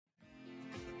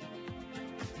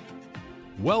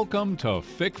Welcome to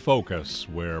FIC Focus,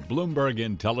 where Bloomberg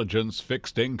Intelligence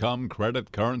fixed income,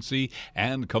 credit, currency,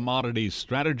 and commodities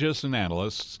strategists and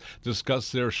analysts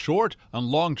discuss their short and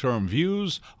long-term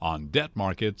views on debt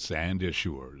markets and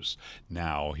issuers.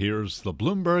 Now, here's the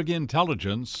Bloomberg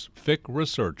Intelligence FIC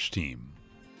research team.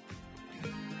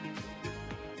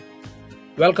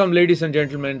 Welcome, ladies and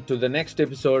gentlemen, to the next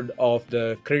episode of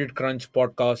the Credit Crunch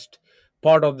podcast,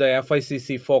 part of the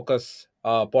FICC Focus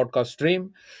podcast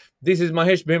stream. This is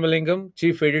Mahesh Bhimalingam,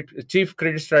 Chief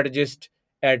Credit Strategist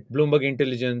at Bloomberg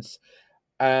Intelligence.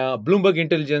 Bloomberg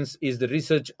Intelligence is the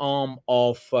research arm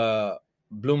of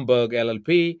Bloomberg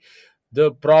LLP,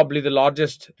 probably the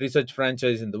largest research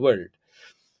franchise in the world.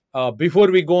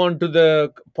 Before we go on to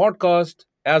the podcast,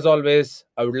 as always,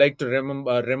 I would like to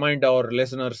remind our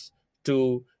listeners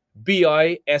to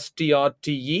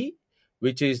BISTRTE,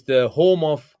 which is the home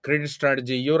of Credit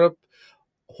Strategy Europe,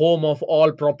 home of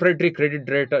all proprietary credit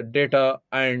data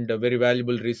and very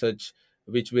valuable research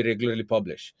which we regularly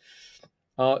publish.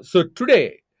 So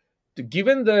today,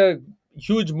 given the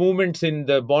huge movements in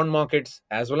the bond markets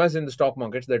as well as in the stock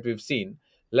markets that we've seen,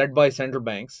 led by central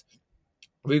banks,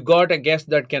 we've got a guest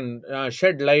that can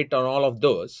shed light on all of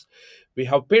those. We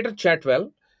have Peter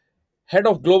Chatwell, Head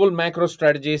of Global Macro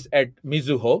Strategies at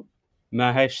Mizuho.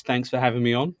 Mahesh, thanks for having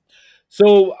me on.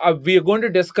 So we are going to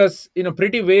discuss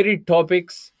pretty varied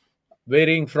topics,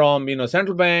 varying from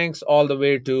central banks all the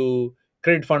way to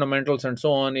credit fundamentals and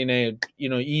so on in a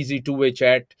easy two-way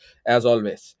chat as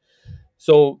always.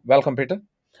 So welcome, Peter.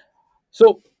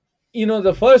 So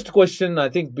the first question, I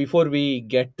think, before we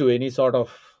get to any sort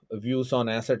of views on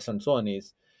assets and so on,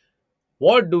 is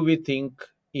what do we think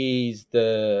is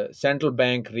the central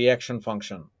bank reaction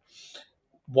function?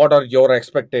 What are your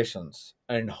expectations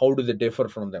and how do they differ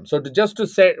from them? So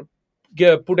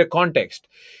put a context,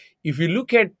 if you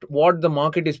look at what the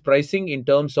market is pricing in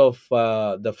terms of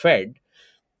the Fed,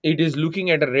 it is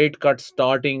looking at a rate cut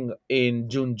starting in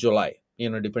June, July,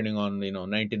 depending on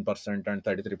 19% and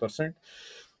 33%.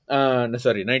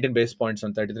 19 basis points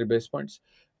and 33 basis points.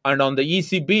 And on the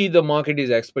ECB, the market is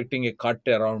expecting a cut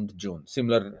around June,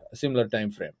 similar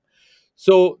time frame.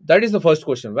 So that is the first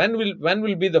question. When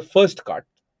will be the first cut?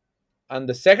 And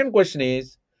the second question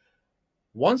is,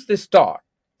 once they start,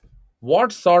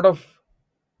 what sort of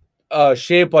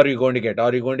shape are you going to get?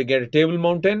 Are you going to get a table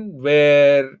mountain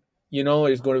where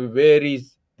it's going to be very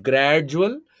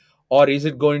gradual, or is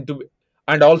it going to be,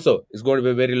 and also it's going to be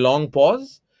a very long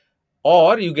pause,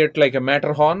 or you get like a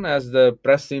Matterhorn, as the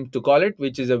press seems to call it,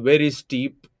 which is a very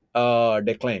steep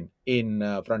decline in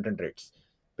front-end rates?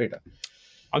 Peter?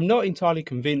 I'm not entirely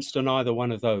convinced on either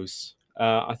one of those.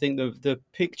 I think the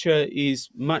picture is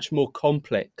much more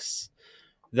complex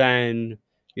than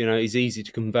is easy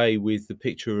to convey with the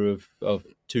picture of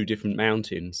two different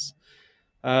mountains.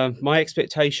 My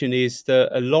expectation is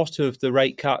that a lot of the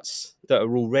rate cuts that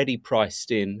are already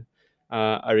priced in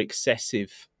are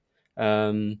excessive.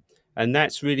 And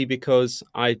that's really because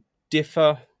I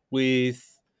differ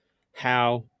with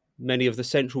how many of the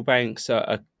central banks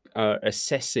are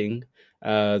assessing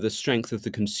the strength of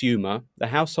the consumer. The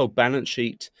household balance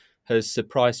sheet has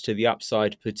surprised to the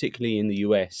upside, particularly in the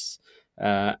US.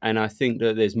 And I think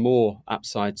that there's more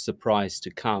upside surprise to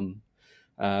come.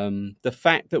 The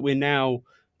fact that we're now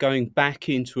going back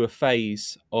into a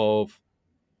phase of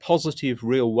positive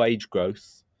real wage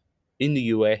growth in the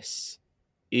US,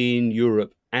 in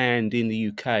Europe, and in the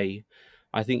UK,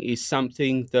 I think is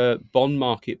something that bond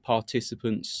market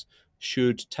participants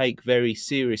should take very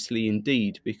seriously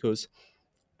indeed, because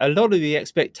a lot of the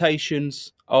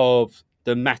expectations of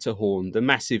the Matterhorn, the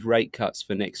massive rate cuts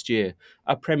for next year,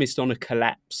 are premised on a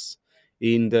collapse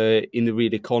in the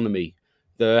real economy.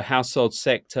 The household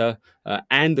sector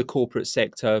and the corporate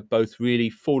sector both really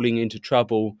falling into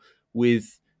trouble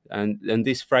with, and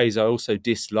this phrase I also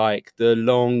dislike, the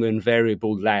long and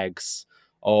variable lags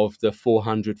of the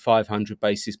 400, 500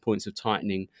 basis points of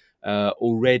tightening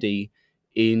already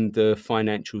in the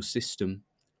financial system.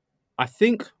 I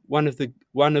think one of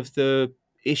the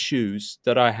issues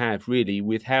that I have really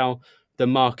with how the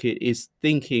market is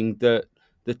thinking that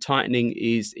the tightening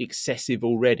is excessive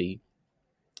already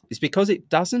is because it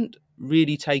doesn't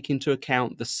really take into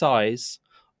account the size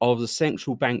of the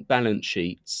central bank balance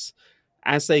sheets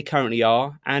as they currently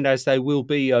are and as they will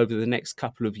be over the next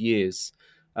couple of years.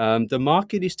 The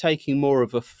market is taking more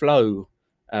of a flow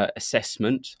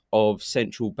assessment of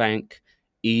central bank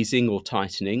easing or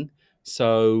tightening.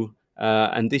 So,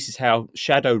 and this is how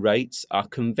shadow rates are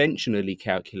conventionally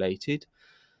calculated.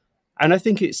 And I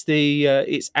think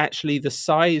it's actually the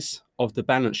size of the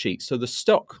balance sheet, so the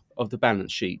stock of the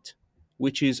balance sheet,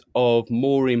 which is of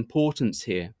more importance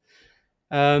here.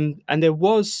 And there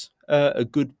was a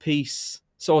good piece,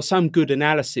 so some good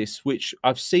analysis, which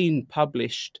I've seen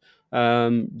published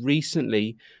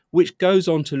recently, which goes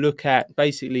on to look at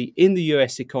basically in the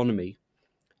US economy,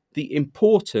 the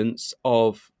importance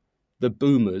of the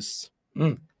boomers,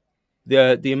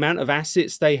 the amount of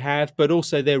assets they have, but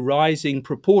also their rising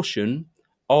proportion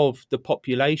of the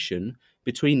population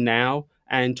between now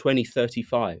and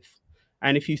 2035.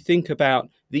 And if you think about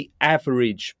the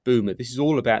average boomer, this is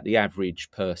all about the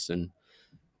average person.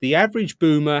 The average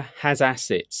boomer has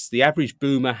assets. The average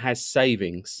boomer has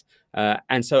savings.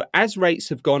 And so as rates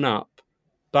have gone up,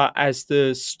 but as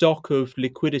the stock of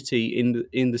liquidity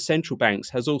in the central banks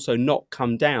has also not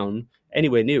come down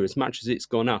anywhere near as much as it's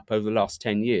gone up over the last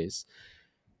 10 years,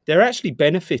 they're actually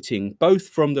benefiting both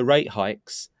from the rate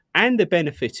hikes and they're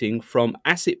benefiting from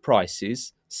asset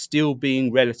prices still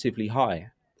being relatively high.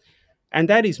 And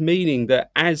that is meaning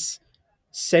that as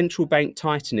central bank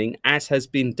tightening, as has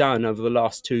been done over the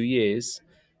last 2 years,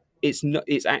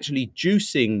 it's actually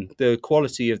juicing the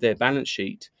quality of their balance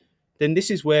sheet, then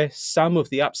this is where some of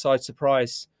the upside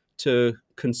surprise to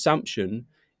consumption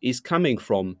is coming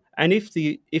from. And if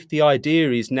the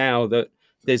idea is now that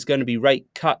there's going to be rate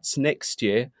cuts next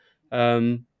year,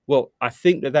 well, I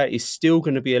think that is still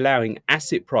going to be allowing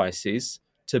asset prices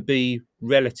to be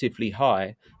relatively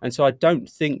high. And so I don't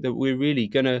think that we're really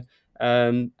going to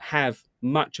have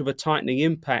much of a tightening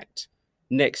impact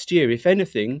next year. If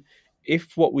anything,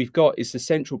 if what we've got is the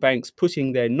central banks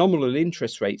putting their nominal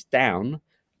interest rates down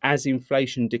as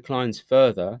inflation declines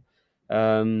further,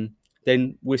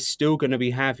 then we're still going to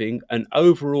be having an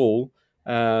overall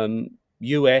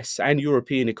US and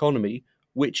European economy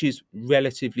which is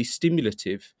relatively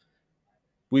stimulative.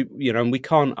 And we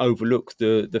can't overlook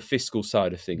the fiscal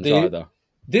side of things either.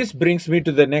 This brings me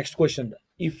to the next question.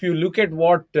 If you look at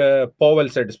what Powell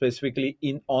said specifically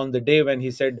on the day when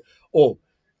he said, "Oh,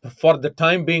 for the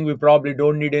time being, we probably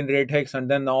don't need any rate hikes," and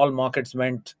then all markets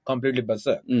went completely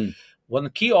berserk. One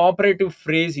key operative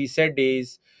phrase he said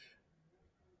is,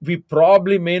 "We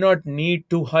probably may not need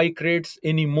to hike rates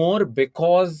anymore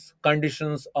because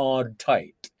conditions are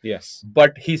tight." Yes.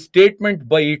 But his statement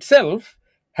by itself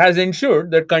has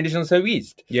ensured that conditions have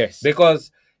eased. Yes.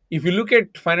 Because if you look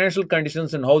at financial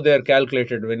conditions and how they are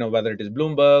calculated, whether it is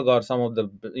Bloomberg or some of the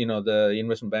the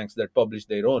investment banks that publish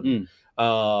their own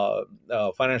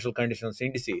financial conditions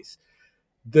indices,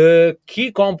 the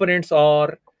key components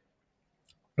are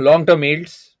long-term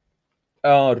yields,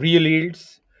 real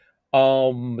yields,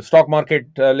 stock market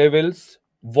levels,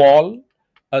 vol,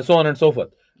 so on and so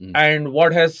forth. And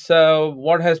what has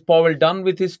Powell done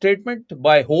with his statement?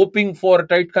 By hoping for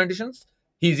tight conditions,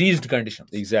 he's eased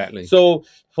conditions. Exactly. So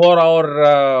for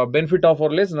our benefit of our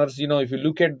listeners, if you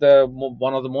look at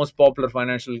one of the most popular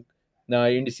financial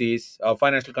indices,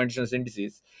 financial conditions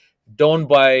indices, down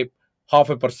by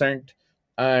 0.5%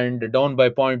 and down by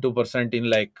 0.2%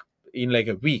 in like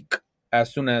a week,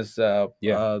 as soon as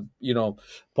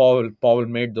Powell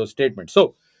made those statements.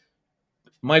 So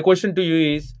my question to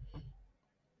you is,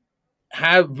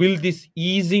 will this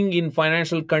easing in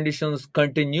financial conditions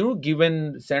continue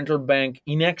given central bank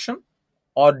inaction,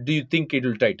 or do you think it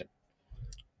will tighten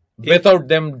without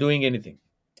them doing anything?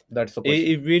 That's the question.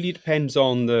 It really depends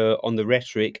on the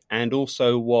rhetoric and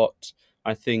also what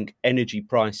I think energy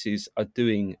prices are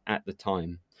doing at the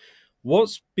time.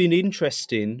 What's been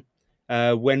interesting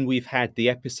when we've had the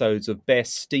episodes of bear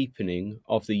steepening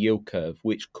of the yield curve,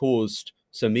 which caused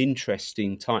some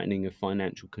interesting tightening of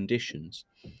financial conditions,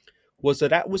 was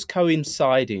that was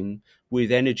coinciding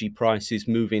with energy prices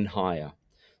moving higher.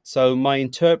 So my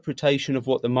interpretation of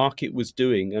what the market was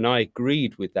doing, and I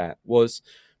agreed with that, was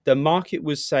the market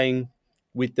was saying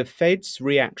with the Fed's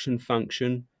reaction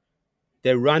function,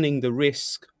 they're running the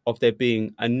risk of there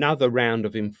being another round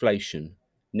of inflation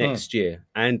next year.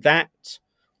 And that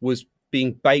was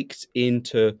being baked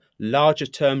into larger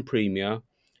term premia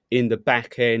in the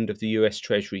back end of the US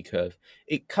Treasury curve.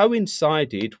 It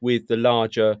coincided with the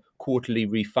larger quarterly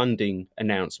refunding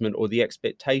announcement or the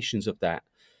expectations of that.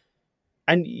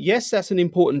 And yes, that's an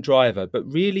important driver,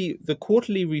 but really the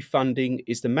quarterly refunding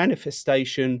is the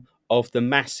manifestation of the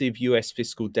massive US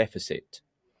fiscal deficit.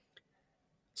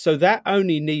 So that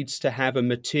only needs to have a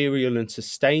material and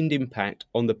sustained impact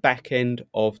on the back end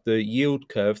of the yield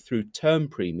curve through term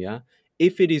premia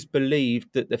if it is believed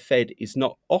that the Fed is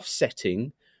not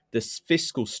offsetting the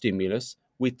fiscal stimulus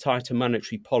with tighter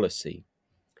monetary policy.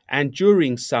 And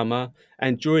during summer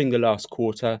and during the last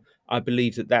quarter, I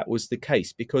believe that was the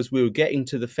case because we were getting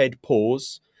to the Fed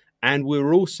pause and we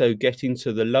were also getting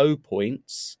to the low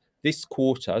points. This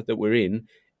quarter that we're in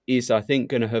is, I think,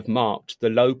 going to have marked the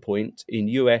low point in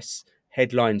US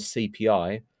headline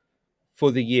CPI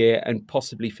for the year and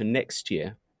possibly for next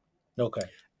year. Okay.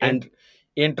 And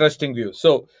Interesting view.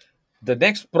 So the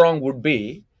next prong would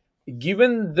be,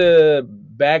 given the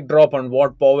backdrop on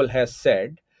what Powell has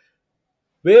said,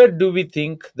 where do we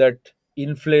think that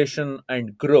inflation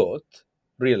and growth,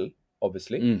 real,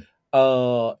 obviously,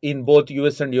 in both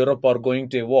US and Europe are going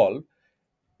to evolve,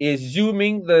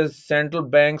 assuming the central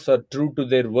banks are true to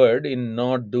their word in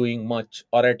not doing much,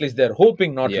 or at least they're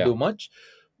hoping not to do much?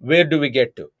 Where do we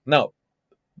get to? Now,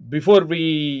 before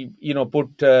we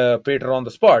put Peter on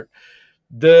the spot,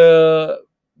 the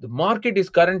market is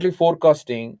currently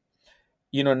forecasting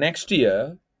next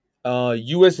year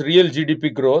US real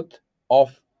GDP growth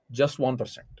of just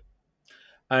 1%,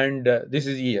 and this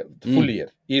is full year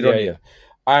on year,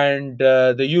 and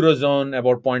the eurozone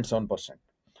about 0.7%.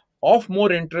 Of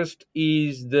more interest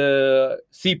is the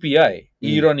CPI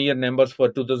year on year numbers for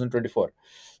 2024.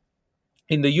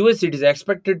 In the US, it is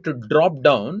expected to drop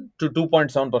down to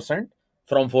 2.7%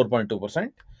 from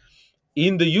 4.2%.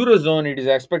 In the Eurozone, it is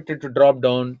expected to drop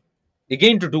down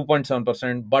again to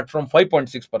 2.7%, but from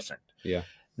 5.6%. Yeah.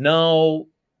 Now,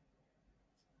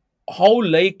 how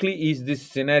likely is this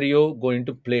scenario going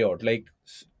to play out? Like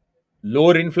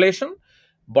lower inflation,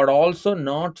 but also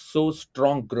not so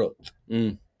strong growth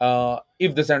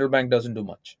if the central bank doesn't do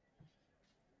much?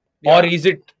 Or is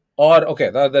it,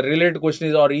 the related question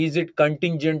is, or is it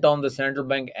contingent on the central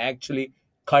bank actually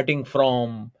cutting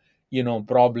from,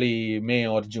 probably May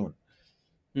or June?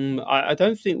 I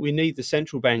don't think we need the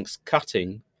central banks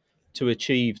cutting to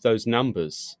achieve those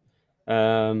numbers.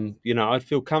 I'd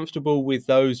feel comfortable with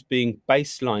those being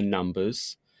baseline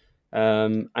numbers,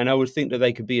 and I would think that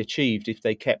they could be achieved if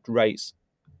they kept rates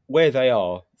where they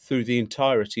are through the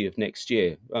entirety of next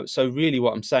year. So really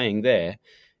what I'm saying there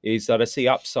is that I see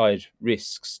upside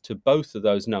risks to both of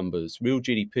those numbers, real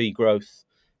GDP growth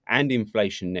and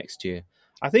inflation next year.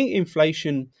 I think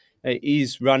inflation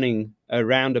is running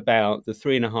around about the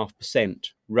 3.5%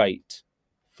 rate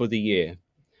for the year.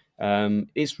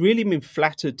 It's really been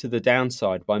flattered to the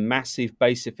downside by massive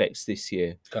base effects this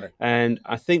year. Correct. And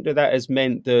I think that has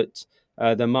meant that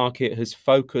the market has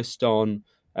focused on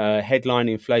headline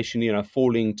inflation,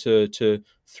 falling to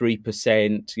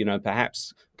 3%,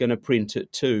 perhaps going to print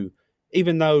at 2%,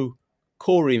 even though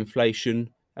core inflation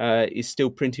is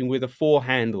still printing with a 4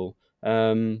 handle.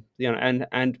 And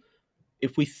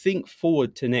if we think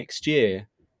forward to next year,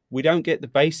 we don't get the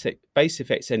base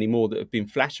effects anymore that have been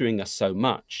flattering us so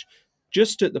much.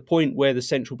 Just at the point where the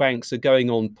central banks are going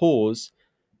on pause,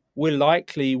 we're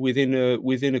likely within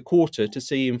a quarter to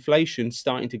see inflation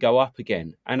starting to go up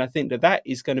again. And I think that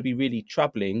is going to be really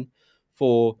troubling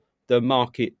for the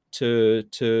market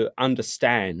to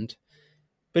understand.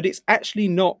 But it's actually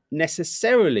not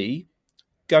necessarily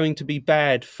going to be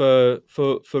bad for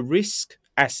risk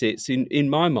assets in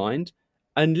my mind,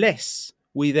 unless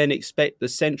we then expect the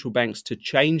central banks to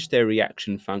change their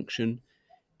reaction function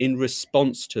in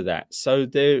response to that. So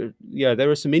there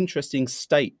are some interesting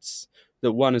states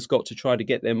that one has got to try to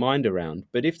get their mind around.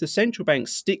 But if the central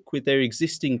banks stick with their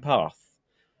existing path,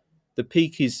 the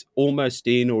peak is almost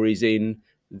in or is in,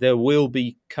 there will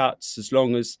be cuts as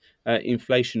long as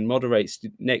inflation moderates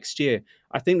next year.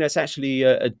 I think that's actually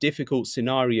a difficult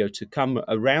scenario to come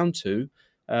around to.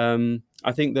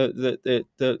 I think that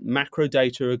the macro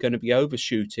data are going to be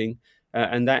overshooting,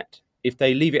 and that if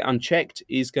they leave it unchecked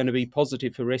is going to be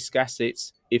positive for risk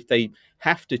assets. If they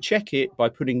have to check it by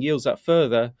putting yields up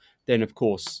further, then of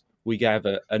course we have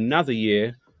another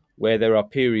year where there are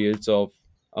periods of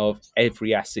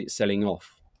every asset selling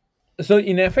off. So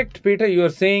in effect, Peter, you are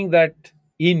saying that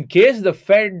in case the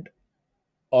Fed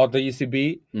or the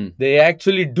ECB, they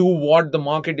actually do what the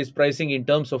market is pricing in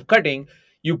terms of cutting,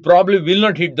 you probably will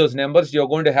not hit those numbers. You're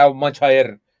going to have much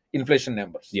higher inflation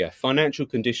numbers. Yeah, financial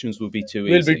conditions will be too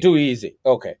easy. Will be too easy.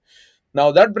 Okay.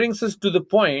 Now that brings us to the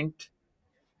point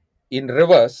in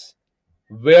reverse,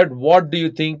 what do you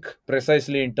think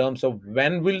precisely in terms of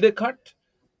when will they cut?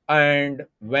 And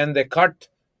when they cut,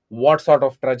 what sort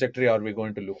of trajectory are we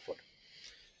going to look for?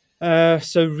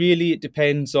 So really it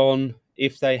depends on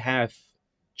if they have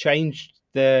changed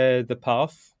the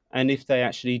path and if they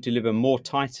actually deliver more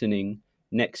tightening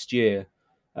next year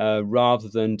rather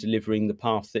than delivering the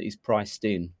path that is priced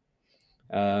in.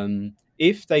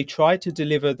 If they try to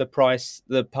deliver the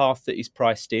path that is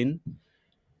priced in,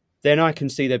 then I can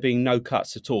see there being no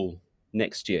cuts at all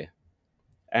next year.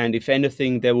 And if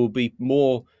anything, there will be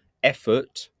more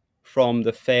effort from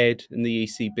the Fed and the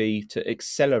ECB to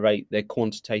accelerate their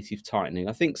quantitative tightening.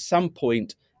 I think some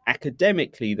point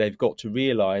academically they've got to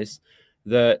realize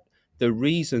that the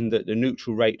reason that the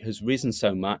neutral rate has risen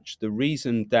so much, the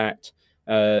reason that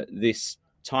this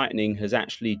tightening has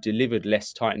actually delivered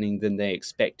less tightening than they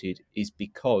expected is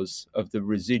because of the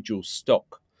residual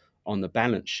stock on the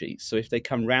balance sheet. So if they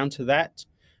come round to that,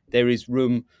 there is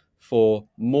room for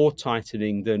more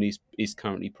tightening than is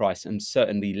currently priced, and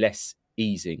certainly less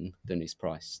easing than is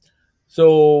priced.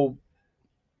 So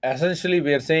essentially,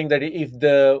 we are saying that if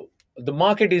the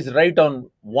market is right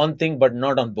on one thing but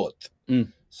not on both,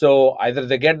 so either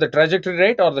they get the trajectory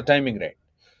right or the timing right.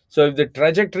 So if the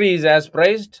trajectory is as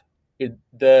priced,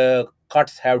 the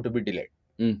cuts have to be delayed.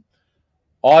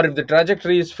 Or if the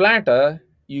trajectory is flatter,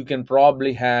 you can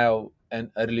probably have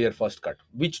an earlier first cut.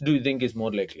 Which do you think is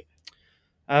more likely?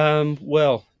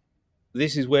 Well,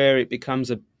 this is where it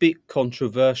becomes a bit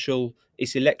controversial.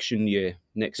 It's election year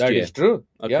next year. That is true.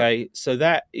 Okay, Yeah. so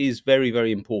that is very,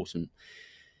 very important.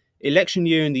 Election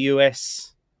year in the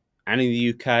US and in the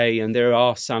UK, and there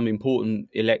are some important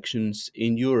elections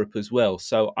in Europe as well.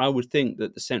 So I would think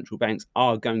that the central banks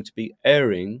are going to be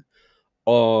erring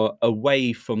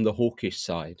away from the hawkish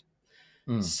side.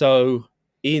 So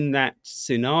in that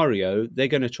scenario, they're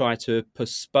going to try to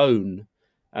postpone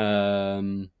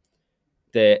their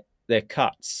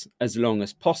cuts as long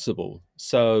as possible.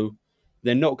 So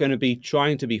they're not going to be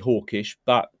trying to be hawkish,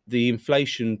 but the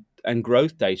inflation and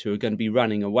growth data are going to be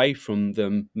running away from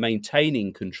them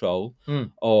maintaining control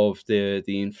of the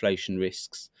inflation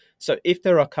risks. So if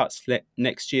there are cuts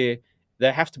next year,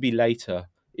 they have to be later,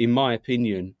 in my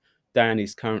opinion, than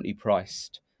is currently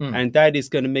priced. And that is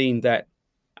going to mean that,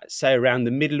 say, around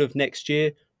the middle of next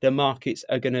year, the markets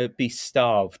are going to be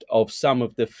starved of some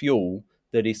of the fuel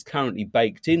that is currently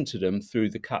baked into them through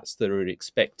the cuts that are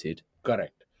expected.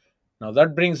 Correct. Now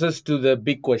that brings us to the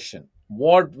big question.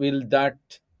 What will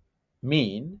that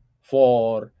mean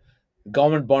for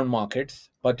government bond markets,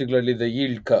 particularly the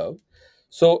yield curve?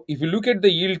 So if you look at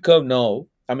the yield curve now,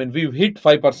 I mean, we've hit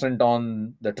 5%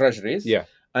 on the treasuries. Yeah.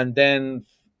 And then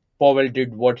Powell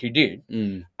did what he did.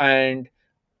 And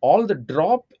all the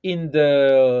drop in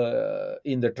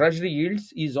the treasury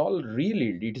yields is all real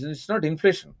yield. It's not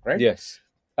inflation, right? Yes.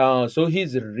 So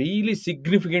he's really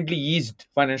significantly eased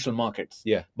financial markets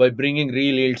by bringing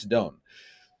real yields down.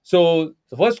 So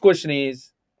the first question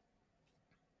is,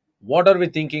 what are we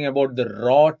thinking about the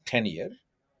raw 10-year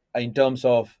in terms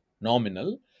of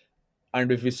nominal?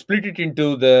 And if we split it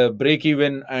into the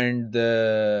break-even and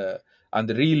the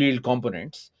real yield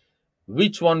components,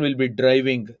 which one will be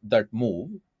driving that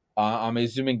move? I'm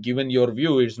assuming, given your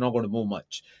view, it's not going to move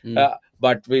much.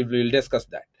 But we will discuss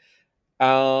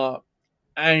that.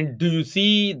 And do you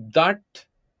see that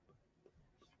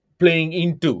playing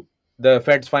into the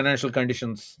Fed's financial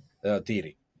conditions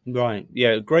theory? Right.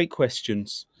 Yeah, great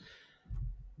questions.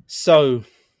 So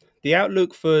the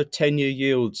outlook for 10-year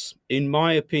yields, in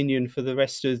my opinion, for the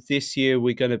rest of this year,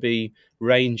 we're going to be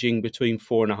ranging between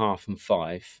 4.5 and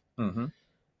 5.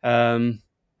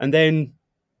 And then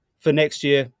for next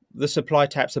year, the supply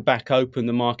taps are back open.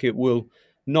 The market will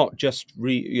not just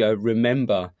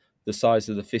remember the size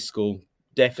of the fiscal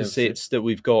deficits that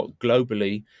we've got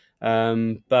globally,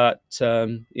 but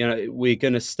we're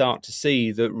going to start to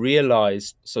see that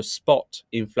realized, so spot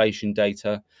inflation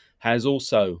data has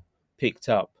also picked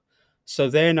up. So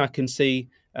then I can see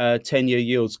 10-year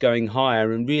yields going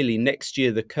higher, and really next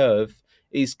year the curve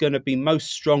is going to be most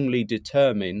strongly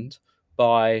determined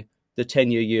by the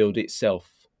 10-year yield itself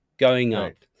going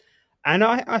up. And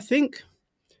I think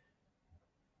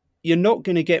you're not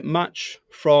going to get much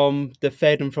from the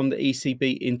Fed and from the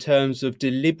ECB in terms of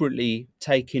deliberately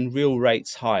taking real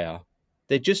rates higher.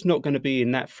 They're just not going to be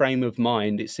in that frame of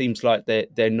mind. It seems like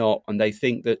they're not, and they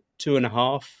think that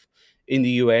 2.5 in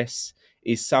the US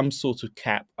is some sort of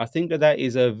cap. I think that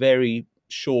is a very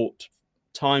short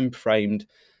time-framed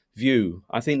view.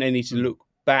 I think they need to look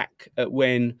back at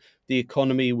when the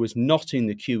economy was not in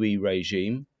the QE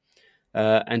regime,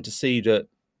 and to see that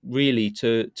really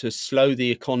to slow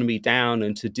the economy down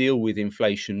and to deal with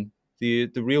inflation, the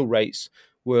real rates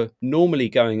were normally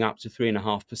going up to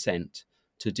 3.5%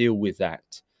 to deal with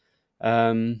that.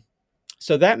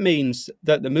 So that means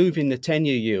that the move in the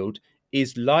 10-year yield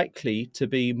is likely to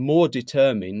be more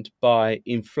determined by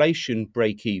inflation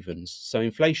break-evens, so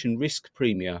inflation risk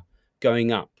premia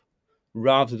going up,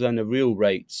 rather than a real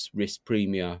rates risk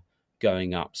premia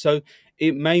going up. So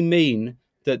it may mean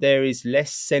that there is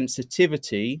less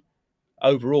sensitivity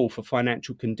overall for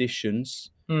financial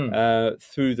conditions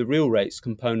through the real rates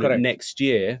component next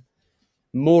year,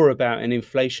 more about an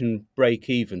inflation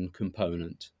break-even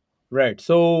component. Right.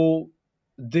 So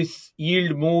this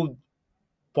yield move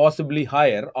possibly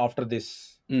higher after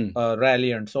this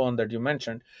rally and so on that you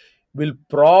mentioned will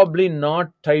probably not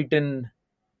tighten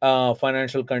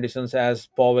financial conditions as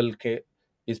Powell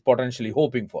is potentially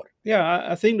hoping for. Yeah,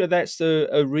 I think that's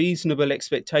a reasonable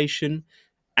expectation,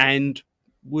 and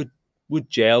would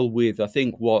gel with, I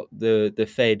think, what the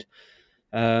Fed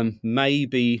may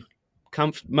be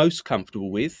most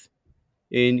comfortable with.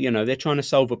 They're trying to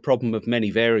solve a problem of many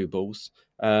variables,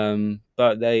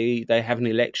 but they have an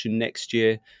election next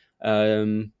year.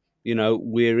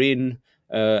 We're in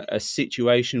a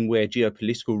situation where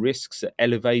geopolitical risks are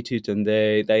elevated, and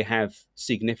they have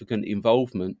significant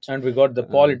involvement. And we got the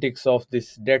politics of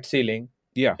this debt ceiling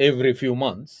every few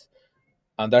months,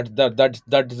 and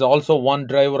that is also one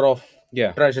driver of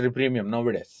treasury premium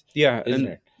nowadays. Isn't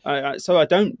it? So I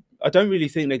don't really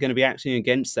think they're going to be acting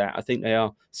against that. I think they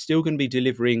are still going to be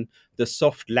delivering the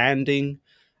soft landing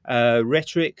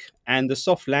rhetoric, and the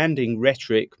soft landing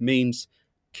rhetoric means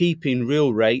keeping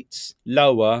real rates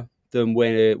lower than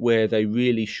where they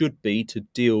really should be to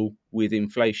deal with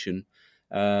inflation.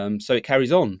 So it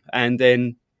carries on, and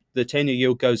then the 10-year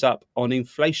yield goes up on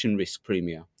inflation risk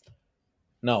premium.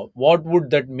 Now, what would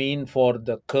that mean for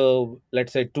the curve?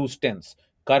 Let's say 2 stents.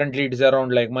 Currently, it is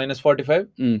around like minus 45,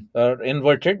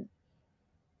 inverted,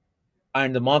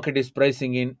 and the market is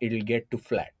pricing in it'll get to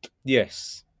flat.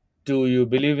 Yes. Do you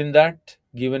believe in that,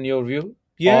 given your view?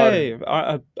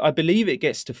 Yeah, I believe it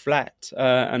gets to flat,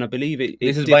 and I believe it.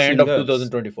 This is by end of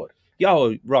 2024.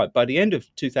 Yeah, right. By the end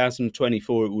of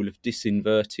 2024, it will have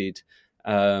disinverted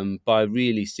by a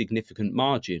really significant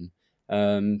margin.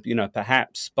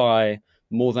 Perhaps by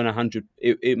more than 100.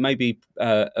 It may be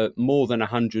more than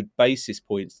 100 basis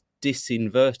points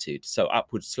disinverted, so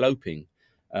upward sloping.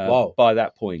 Wow. By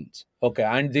that point. Okay,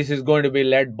 and this is going to be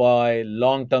led by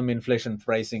long-term inflation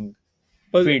pricing.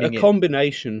 But a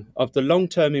combination of the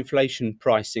long-term inflation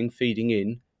pricing feeding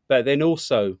in, but then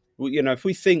also, if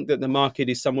we think that the market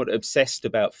is somewhat obsessed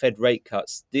about Fed rate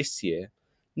cuts this year,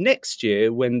 next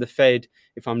year, when the Fed,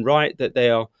 if I'm right, that they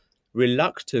are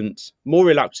more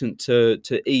reluctant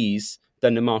to ease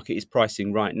than the market is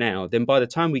pricing right now, then by the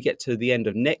time we get to the end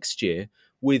of next year,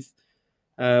 with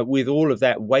all of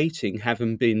that weighting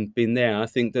having been there, I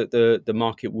think that the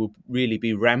market will really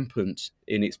be rampant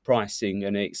in its pricing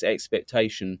and its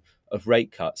expectation of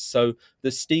rate cuts. So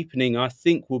the steepening, I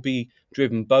think, will be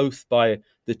driven both by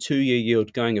the 2-year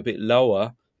yield going a bit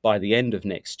lower by the end of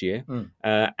next year,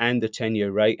 and the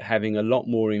 10-year rate having a lot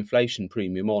more inflation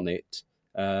premium on it.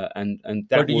 And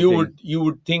that. But you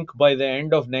would think by the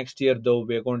end of next year, though,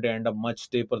 we're going to end up much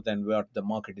steeper than what the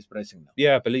market is pricing now.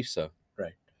 Yeah, I believe so.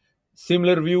 Right.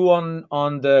 Similar view on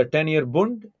the 10-year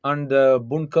Bund and the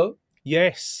Bund curve?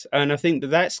 Yes, and I think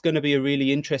that's going to be a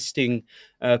really interesting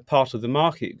part of the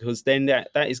market, because then that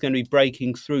is going to be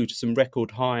breaking through to some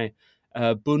record high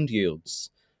Bund yields.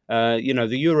 The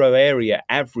Euro area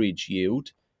average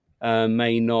yield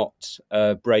may not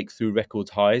break through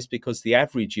record highs, because the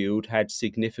average yield had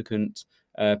significant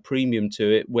premium to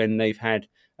it when they've had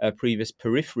previous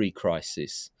periphery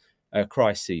crises.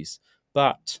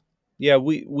 But yeah,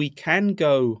 we can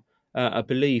go, I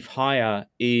believe, higher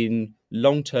in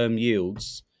long-term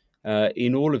yields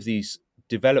in all of these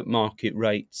developed market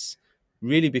rates,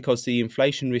 really because the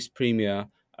inflation risk premia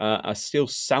are still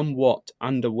somewhat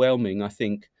underwhelming. I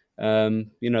think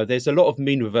there's a lot of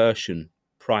mean reversion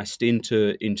priced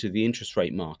into the interest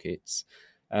rate markets,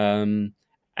 and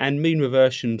mean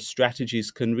reversion strategies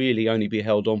can really only be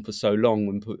held on for so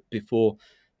long before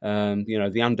the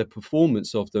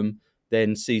underperformance of them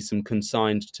then sees them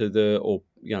consigned to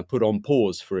put on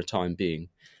pause for a time being,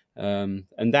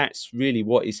 and that's really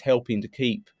what is helping to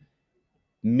keep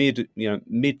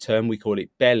midterm, we call it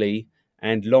belly,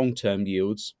 and long-term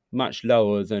yields much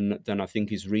lower than I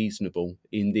think is reasonable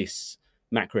in this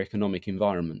macroeconomic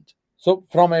environment. So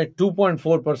from a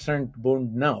 2.4%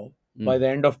 Bund now, by the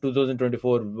end of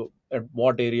 2024, at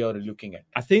what area are you looking at?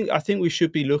 I think we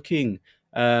should be looking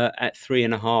at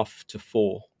 3.5 to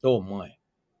 4. Oh my,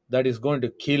 that is going to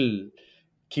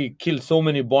kill so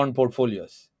many bond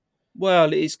portfolios.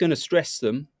 Well, it's going to stress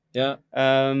them. Yeah.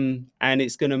 And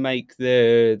it's going to make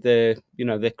their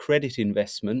credit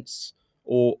investments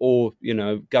or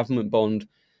government bond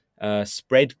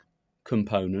spread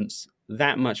components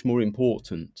that much more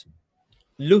important.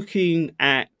 Looking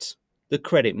at the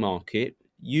credit market,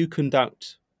 you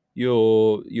conduct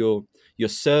your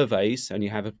surveys and you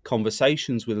have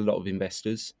conversations with a lot of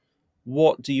investors.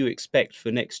 What do you expect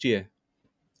for next year?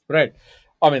 Right.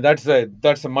 I mean, that's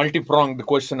a multi-pronged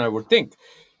question, I would think.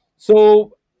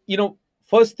 So,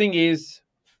 first thing is,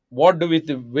 where do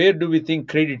we think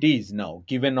credit is now,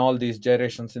 given all these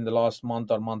gyrations in the last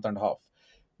month or month and a half?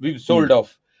 We've sold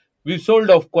off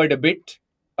quite a bit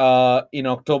in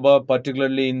October,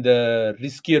 particularly in the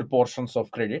riskier portions of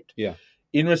credit. Yeah.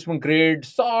 Investment grade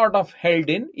sort of held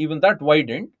in, even that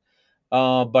widened.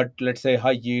 But let's say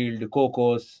high yield,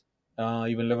 COCOs,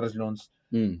 even leverage loans,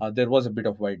 there was a bit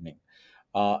of widening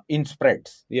in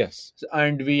spreads. Yes.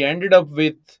 And we ended up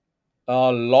with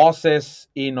losses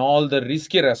in all the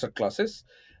riskier asset classes.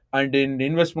 And in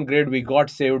investment grade, we got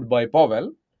saved by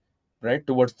Powell, right,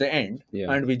 towards the end. Yeah.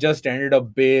 And we just ended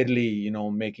up barely,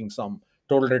 making some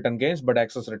total return gains, but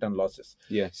excess return losses.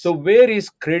 Yes. So where is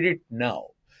credit now?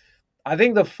 I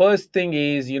think the first thing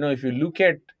is, if you look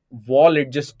at wall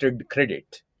adjusted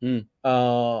credit,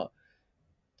 from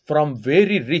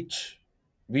very rich,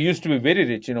 we used to be very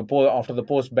rich, after the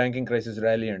post banking crisis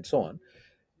rally and so on,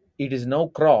 it is now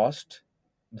crossed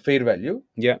fair value.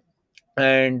 Yeah.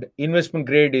 And investment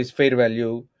grade is fair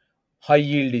value, high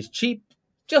yield is cheap,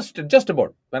 just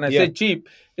about. When I say cheap,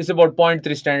 it's about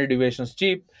 0.3 standard deviations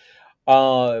cheap,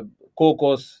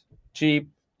 COCOs cheap,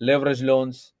 leverage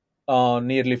loans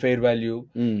nearly fair value,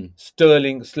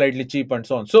 sterling slightly cheap, and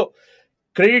so on. So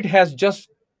credit has just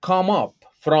come up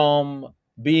from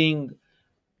being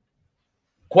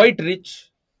quite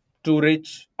rich to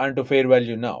rich and to fair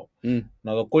value now.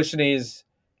 Now the question is,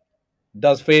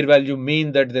 does fair value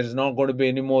mean that there's not going to be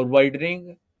any more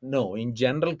widening? No. In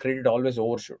general, credit always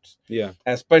overshoots. Yeah.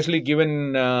 Especially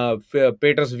given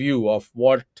Peter's view of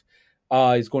what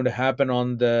is going to happen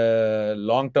on the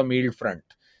long-term yield front,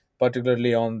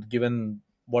 particularly given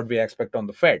what we expect on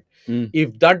the Fed.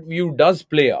 If that view does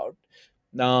play out,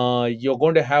 you're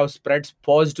going to have spreads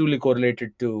positively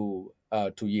correlated to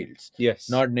yields. Yes.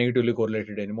 Not negatively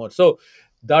correlated anymore. So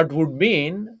that would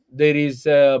mean there is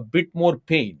a bit more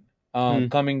pain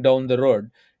coming down the road,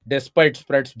 despite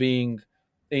spreads being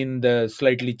in the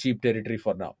slightly cheap territory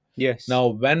for now. Yes. Now,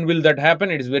 when will that happen?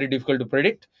 It is very difficult to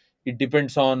predict. It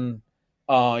depends on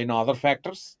other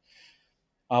factors.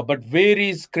 But where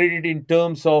is credit in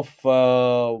terms of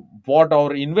what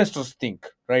our investors think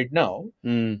right now?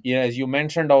 As you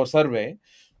mentioned, our survey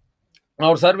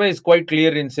is quite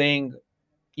clear in saying,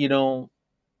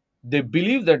 they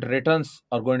believe that returns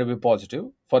are going to be positive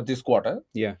for this quarter.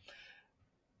 Yeah.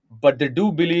 But they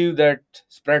do believe that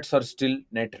spreads are still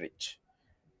net rich.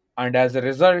 And as a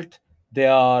result, they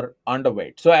are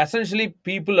underweight. So essentially,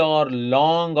 people are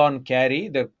long on carry.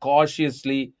 They're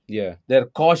cautiously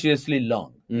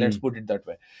long. Let's put it that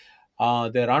way.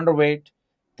 They're underweight.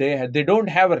 They don't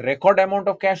have a record amount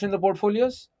of cash in the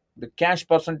portfolios. The cash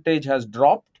percentage has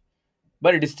dropped,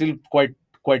 but it is still quite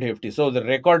hefty. So the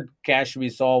record cash we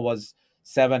saw was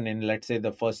 7 in, let's say,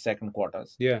 the first, second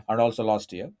quarters. Yeah. And also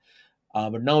last year.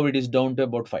 But now it is down to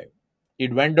about 5.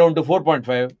 It went down to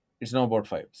 4.5. It's now about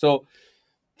 5. So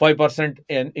 5%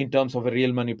 in terms of a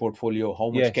real money portfolio, how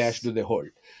much cash do they hold?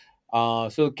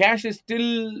 So cash is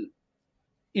still,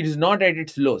 it is not at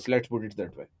its lows. Let's put it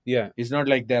that way. Yeah. It's not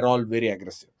like they're all very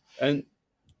aggressive. And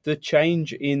the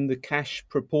change in the cash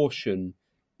proportion,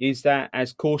 is that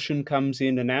as caution comes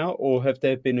in and out, or have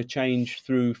there been a change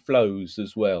through flows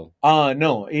as well?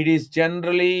 No, it is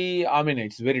generally,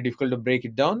 it's very difficult to break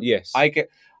it down. Yes. I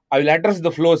will address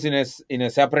the flows in a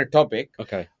separate topic.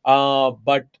 Okay.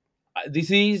 But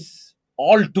this is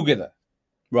all together.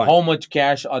 Right. How much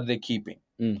cash are they keeping?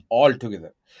 All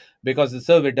together, because the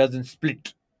survey doesn't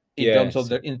split in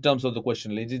terms of the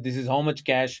question. This is how much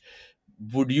cash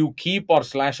would you keep or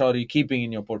are you keeping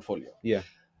in your portfolio? Yeah.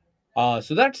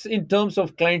 So that's in terms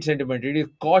of client sentiment. It is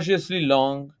cautiously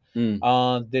long. They're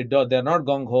not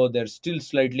gung ho. They're still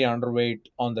slightly underweight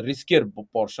on the riskier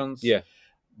portions. Yeah.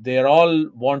 They all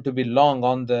want to be long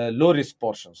on the low risk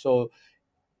portion. So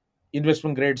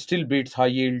investment grade still beats high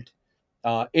yield,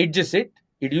 edges it.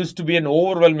 It used to be an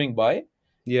overwhelming buy.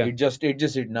 Yeah. It just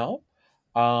edges it now.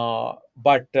 Would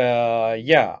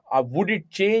it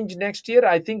change next year?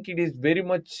 I think it is very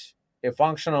much a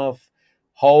function of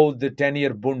how the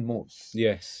 10-year bond moves.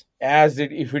 Yes.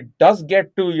 If it does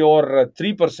get to your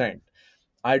 3%,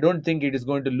 I don't think it is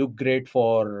going to look great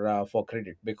for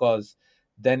credit, because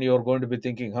then you're going to be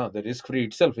thinking, the risk free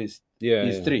itself is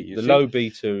 3. The low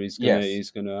beta is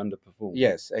going to underperform.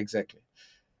 Yes, exactly.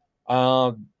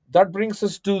 That brings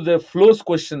us to the flows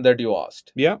question that you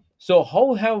asked. Yeah. So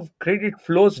how have credit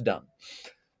flows done?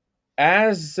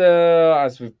 As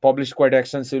we've published quite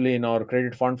extensively in our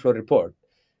credit fund flow report,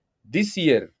 this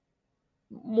year,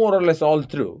 more or less all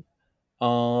through,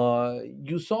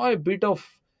 you saw a bit of,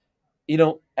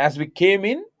 as we came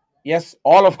in, yes,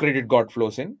 all of credit got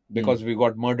flows in because we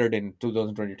got murdered in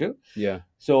 2022. Yeah.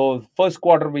 So first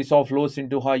quarter, we saw flows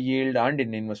into high yield and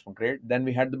in investment grade. Then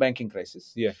we had the banking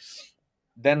crisis. Yes.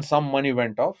 Then some money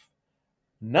went off.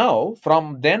 Now,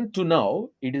 from then to now,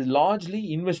 it is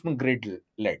largely investment grade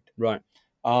led. Right.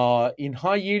 In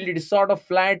high yield, it is sort of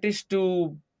flattish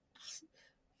to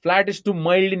flattish to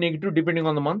mildly negative depending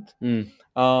on the month. Mm.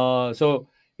 So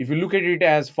if you look at it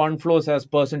as fund flows as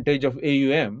percentage of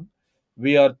AUM,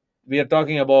 we are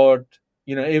talking about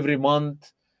every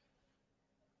month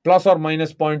plus or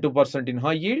minus 0.2% in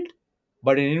high yield,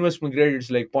 but in investment grade it's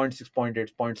like 0.6, 0.8,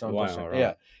 0.7%. Wow, right.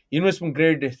 Yeah, investment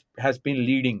grade has been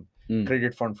leading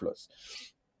credit fund flows.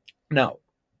 Now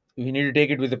we need to take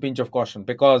it with a pinch of caution,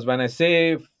 because when I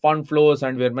say fund flows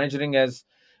and we're measuring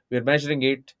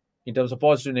it in terms of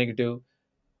positive, negative,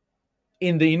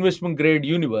 in the investment grade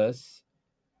universe,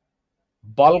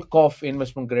 bulk of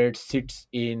investment grade sits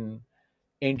in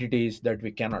entities that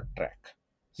we cannot track.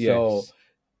 So Yes.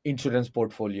 insurance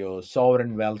portfolios,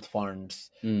 sovereign wealth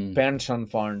funds, pension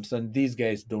funds, and these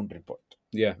guys don't report.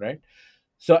 Yeah. Right.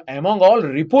 So among all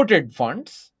reported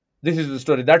funds, this is the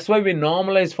story. That's why we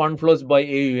normalize fund flows by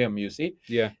AUM, you see.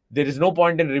 Yeah. There is no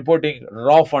point in reporting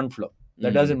raw fund flow.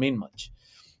 That doesn't mean much.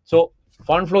 So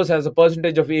fund flows as a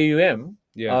percentage of AUM,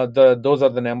 those are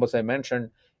the numbers I mentioned.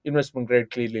 Investment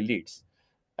grade clearly leads.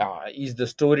 Is the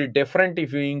story different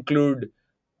if you include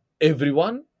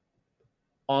everyone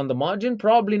on the margin?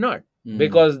 Probably not,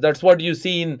 because that's what you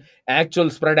see in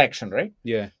actual spread action, right?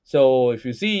 Yeah. So if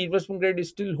you see investment grade is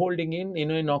still holding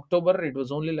in October, it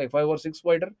was only like 5 or 6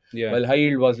 wider, while high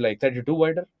yield was like 32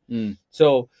 wider.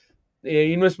 So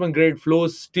investment grade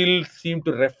flows still seem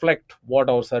to reflect what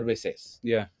our survey says.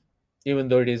 Yeah. Even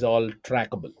though it is all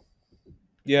trackable.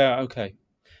 Yeah, okay.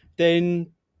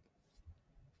 Then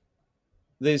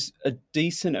there's a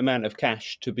decent amount of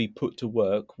cash to be put to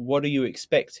work. What are you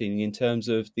expecting in terms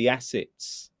of the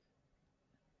assets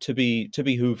to be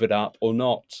hoovered up or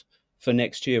not for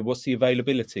next year? What's the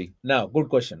availability? Now, good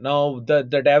question. Now,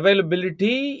 that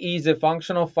availability is a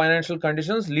function of financial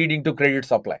conditions leading to credit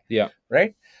supply. Yeah.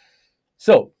 Right?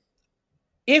 So,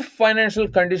 if financial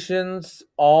conditions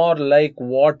are like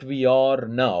what we are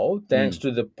now, thanks to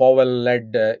the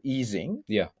Powell-led easing,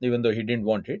 even though he didn't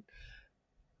want it,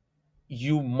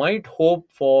 you might hope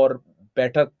for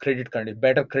better credit conditions,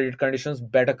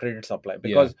 better credit supply.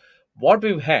 Because what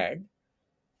we've had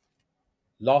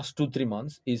last 2-3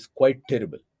 months is quite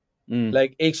terrible.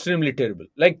 Like extremely terrible.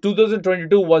 Like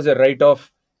 2022 was a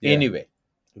write-off anyway,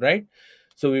 right?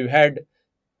 So we've had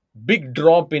big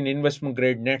drop in investment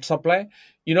grade net supply.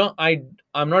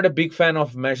 I'm not a big fan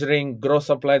of measuring gross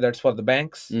supply. That's for the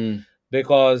banks,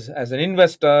 because as an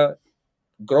investor,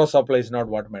 gross supply is not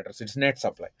what matters. It's net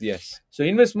supply. Yes. So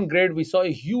investment grade, we saw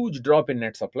a huge drop in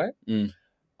net supply,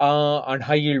 and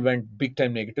high yield went big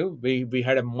time negative. We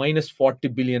had a minus 40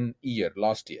 billion year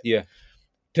last year. Yeah.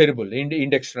 Terrible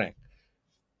index rank.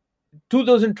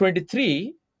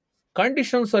 2023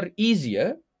 conditions are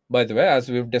easier, by the way, as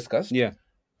we've discussed. Yeah.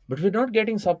 But we're not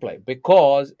getting supply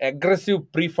because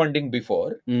aggressive pre-funding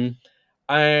before,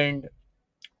 and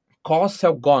costs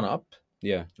have gone up.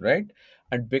 Yeah. Right.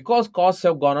 And because costs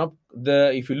have gone up,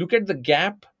 if you look at the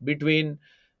gap between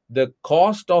the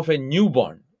cost of a new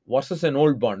bond versus an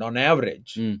old bond on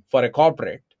average for a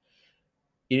corporate,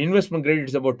 in investment grade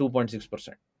it's about 2.6%.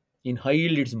 In high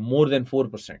yield it's more than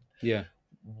 4%. Yeah.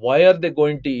 Why are they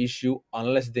going to issue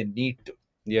unless they need to?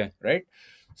 Yeah. Right.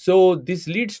 So this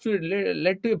led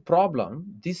to a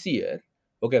problem this year.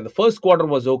 Okay, the first quarter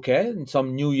was okay, and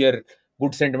some new year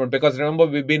good sentiment, because remember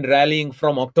we've been rallying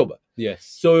from October. Yes.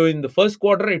 So in the first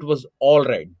quarter it was all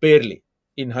right, barely.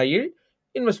 In high yield,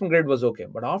 investment grade was okay,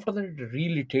 but after that it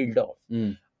really tailed off.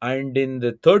 And in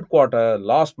the third quarter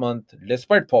last month,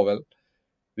 despite Powell,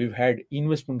 we've had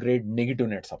investment grade negative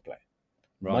net supply.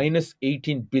 Minus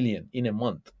 18 billion in a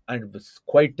month, and it was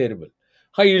quite terrible.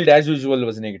 High yield as usual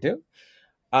was negative,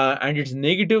 and it's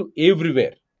negative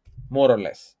everywhere, more or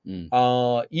less.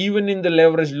 Even in the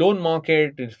leveraged loan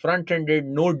market, it's front-ended,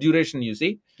 no duration, you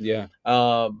see. Yeah.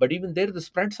 But even there, the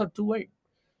spreads are too wide.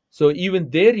 So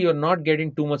even there, you're not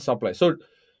getting too much supply. So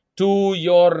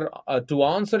to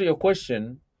answer your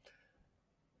question,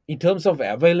 in terms of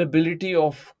availability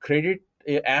of credit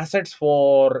assets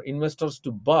for investors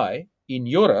to buy in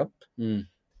Europe,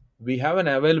 we have an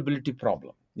availability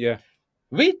problem. Yeah.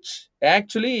 Which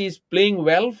actually is playing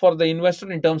well for the investor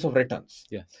in terms of returns.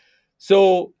 Yes.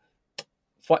 So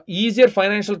for easier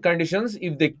financial conditions,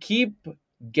 if they keep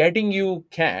getting you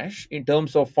cash in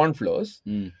terms of fund flows,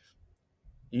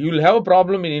 you'll have a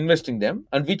problem in investing them,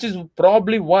 and which is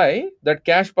probably why that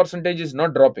cash percentage is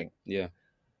not dropping. Yeah.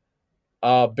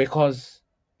 Because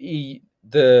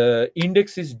the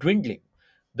index is dwindling.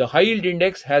 The high yield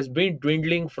index has been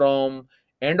dwindling from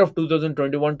end of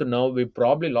 2021 to now. We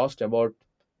probably lost about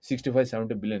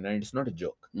 65-70 billion, and it's not a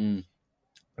joke.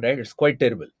 Right? It's quite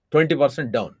terrible.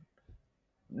 20% down.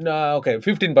 No, okay,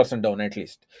 15% down at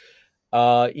least.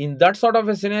 In that sort of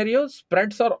a scenario,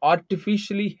 spreads are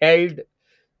artificially held,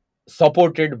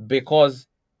 supported, because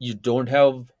you don't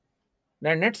have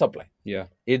net supply. Yeah.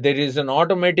 There is an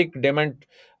automatic demand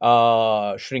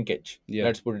shrinkage. Yeah.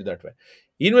 Let's put it that way.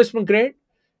 Investment grade,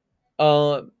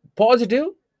 positive,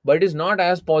 but it is not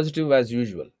as positive as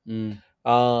usual.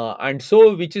 And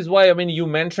so, which is why, I mean, you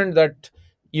mentioned that,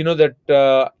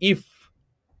 that if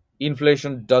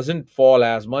inflation doesn't fall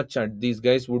as much, and these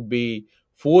guys would be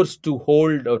forced to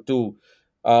hold or to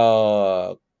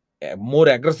uh, more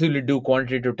aggressively do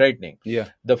quantitative tightening. Yeah.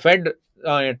 The Fed,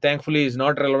 thankfully, is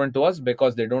not relevant to us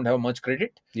because they don't have much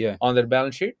credit Yeah. on their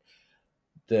balance sheet.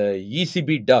 The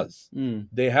ECB does.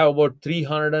 They have about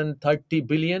 330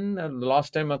 billion the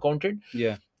last time I counted.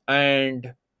 Yeah.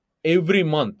 And every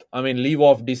month, I mean, leave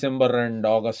off December and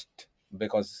August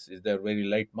because they're very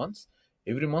light months.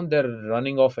 Every month they're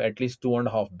running off at least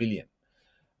 2.5 billion.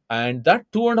 And that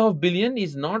 2.5 billion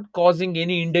is not causing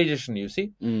any indigestion, you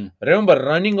see. Remember,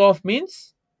 running off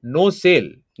means no sale.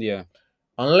 Yeah.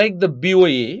 Unlike the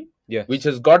BOE, Yes. which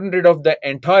has gotten rid of the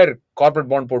entire corporate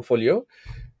bond portfolio,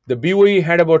 the BOE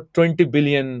had about 20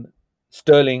 billion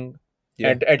sterling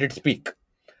at its peak.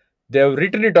 They have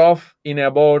written it off in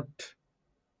about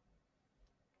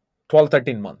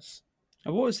 12-13 months.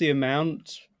 And what was the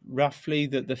amount roughly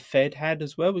that the Fed had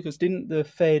as well? Because didn't the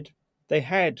Fed, they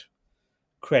had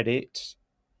credit,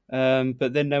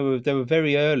 but then they were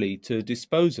very early to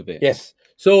dispose of it. Yes.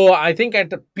 So I think at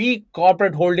the peak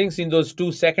corporate holdings in those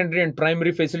two secondary and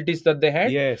primary facilities that they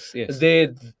had, Yes. they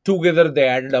together they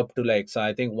added up to like, so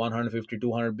I think 150,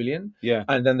 200 billion. Yeah.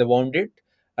 And then they wound it.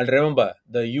 And remember,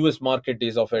 the US market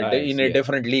is in a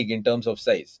different league in terms of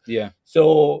size. Yeah.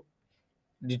 So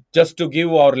just to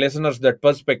give our listeners that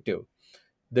perspective,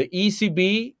 the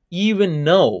ECB even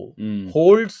now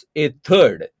holds a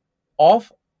third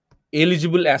of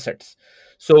eligible assets.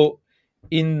 So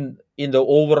in the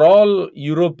overall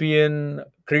European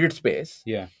credit space,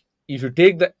 if you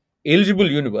take the eligible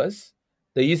universe,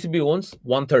 the ECB owns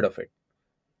 1/3 of it.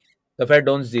 The Fed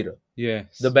owns 0.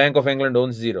 Yes. The Bank of England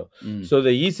owns 0. So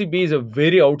the ECB is a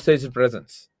very outsized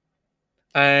presence.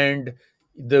 And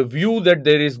the view that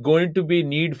there is going to be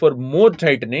need for more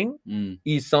tightening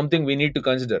is something we need to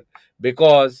consider,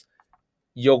 because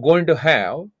you're going to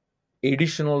have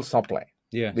additional supply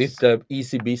with the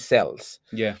ECB cells.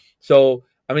 Yeah. So,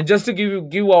 I mean, just to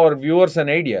give our viewers an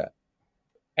idea,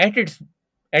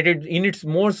 in its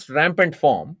most rampant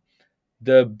form,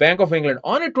 the Bank of England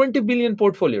on a 20 billion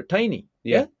portfolio, tiny,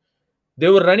 they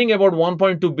were running about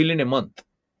 1.2 billion a month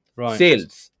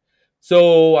sales.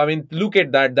 So, I mean, look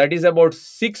at that. That is about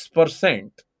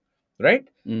 6%, right?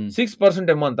 6%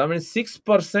 a month. I mean,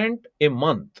 6% a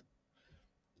month.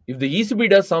 If the ECB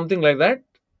does something like that,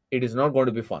 it is not going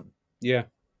to be fun. Yeah.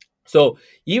 So,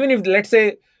 even if, let's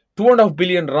say, 2.5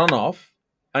 billion runoff,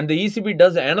 and the ECB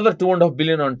does another 2.5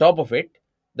 billion on top of it,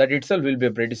 that itself will be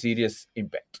a pretty serious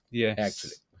impact. Yes.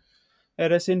 Actually. Yeah,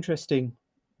 that's interesting,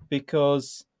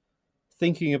 because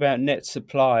thinking about net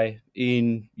supply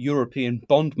in European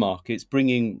bond markets,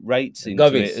 bringing rates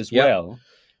into it as well,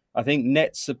 I think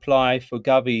net supply for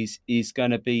govies is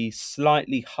going to be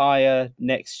slightly higher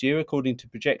next year, according to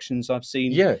projections I've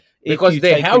seen. Yeah, because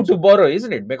they have to borrow,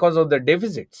 isn't it? Because of the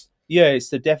deficits. Yeah, it's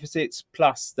the deficits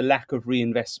plus the lack of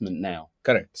reinvestment now.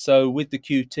 Correct. So with the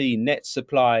QT, net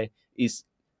supply is,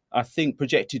 I think,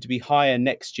 projected to be higher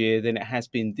next year than it has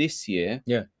been this year.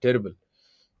 Yeah, terrible.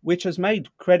 Which has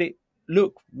made credit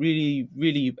look really,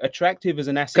 really attractive as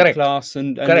an asset class,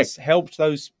 and it's helped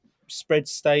those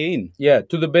spreads stay in. Yeah,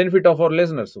 to the benefit of our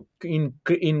listeners. So in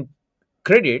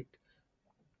credit,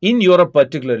 in Europe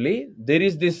particularly, there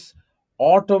is this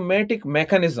automatic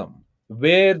mechanism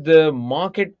where the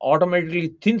market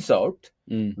automatically thins out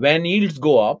when yields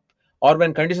go up or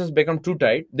when conditions become too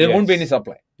tight. There won't be any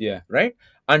supply. Yeah. Right?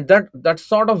 And that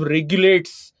sort of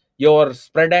regulates your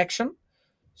spread action.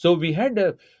 So we had,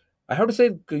 I have to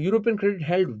say, European credit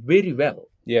held very well.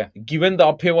 Yeah. Given the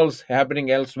upheavals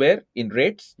happening elsewhere in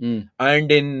rates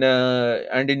and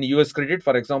in US credit,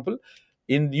 for example.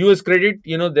 In US credit,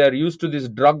 they are used to this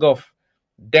drug of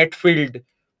debt-filled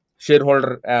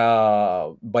shareholder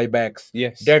buybacks,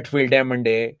 debt-filled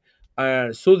M&A.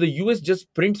 So the US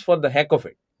just prints for the heck of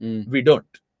it. We don't.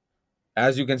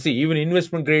 As you can see, even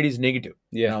investment grade is negative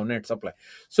now, net supply.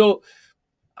 So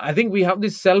I think we have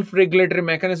this self-regulatory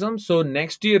mechanism. So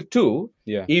next year too,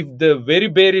 if the very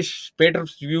bearish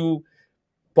Peter's view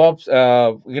comes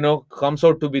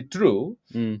out to be true,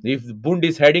 if the Bund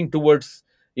is heading towards,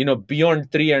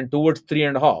 beyond 3 and towards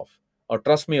 3.5, or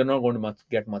trust me, you're not going to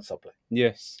get much supply.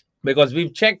 Yes. Because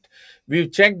we've checked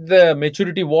the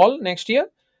maturity wall next year.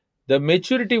 the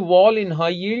maturity wall in high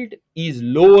yield is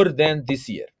lower than this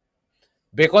year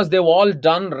because they've all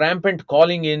done rampant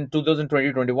calling in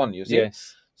 2020-21. You see,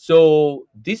 Yes. so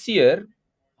this year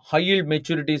high yield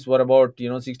maturities were about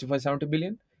 65-70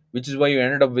 billion, which is why you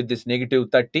ended up with this negative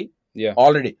 30 Yeah.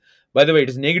 already. By the way, it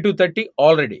is negative 30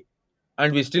 already,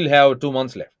 and we still have 2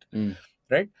 months left,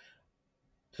 right?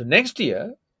 So next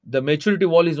year the maturity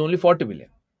wall is only 40 billion.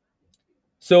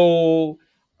 So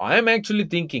I am actually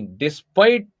thinking,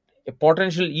 despite a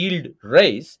potential yield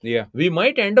rise, Yeah. we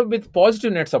might end up with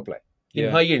positive net supply in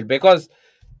Yeah. high yield, because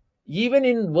even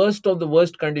in worst of the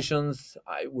worst conditions,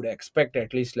 I would expect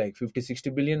at least like 50-60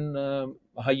 billion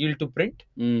high yield to print.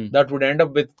 That would end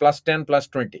up with plus 10, plus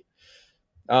 20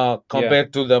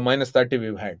 compared to the minus 30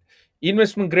 we've had.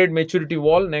 Investment grade maturity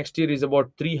wall next year is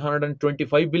about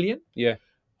 325 billion. Yeah.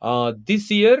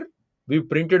 This year we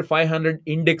printed 500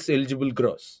 index eligible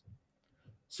gross.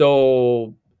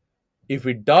 So if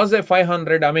it does a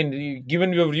 500, I mean,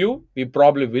 given your view, we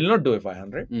probably will not do a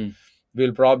 500.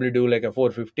 We'll probably do like a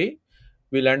 450.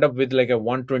 We'll end up with like a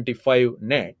 125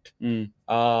 net.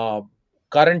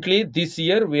 Currently, this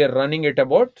year we are running at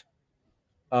about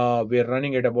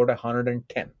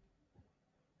 110,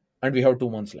 and we have 2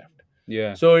 months left.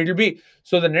 Yeah. So it'll be,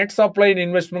 so the net supply in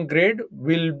investment grade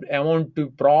will amount to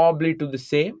probably to the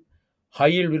same. High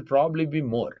yield will probably be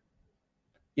more.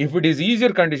 If it is easier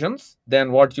conditions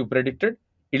than what you predicted,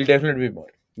 it'll definitely be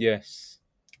more. Yes.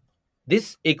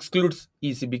 This excludes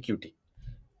ECB QT.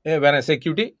 When I say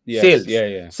QT, Yes. sales.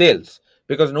 Yeah. Sales.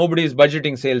 Because nobody is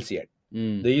budgeting sales yet.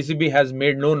 The ECB has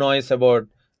made no noise about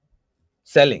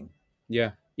selling.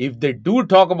 Yeah. If they do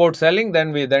talk about selling,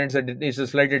 then it's a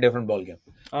slightly different ballgame.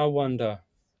 I wonder,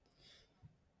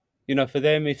 for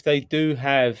them, if they do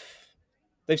have,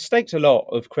 they've staked a lot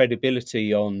of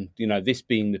credibility on, this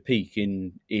being the peak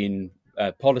in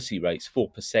policy rates,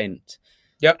 4%.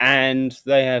 Yep. And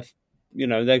they have,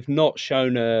 they've not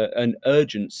shown an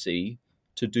urgency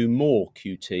to do more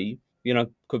QT,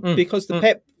 because the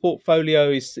PEP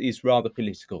portfolio is rather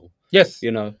political. Yes.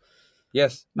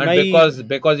 Yes, and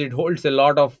because it holds a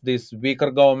lot of this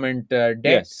weaker government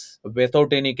debt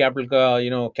without any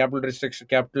capital restriction,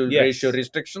 capital ratio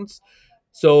restrictions.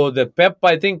 So the PEP,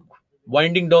 I think,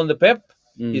 winding down the PEP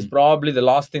is probably the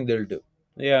last thing they'll do.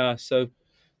 Yeah, so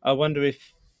I wonder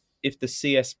if the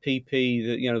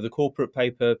CSPP, the corporate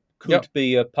paper, could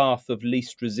be a path of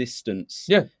least resistance.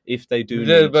 Yeah, if they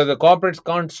do. But the corporates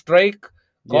can't strike.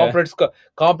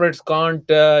 Corporates can't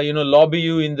lobby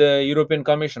you in the European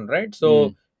Commission, right?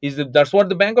 So that's what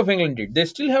the Bank of England did. They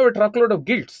still have a truckload of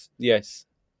gilts. Yes,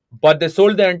 but they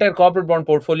sold the entire corporate bond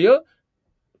portfolio,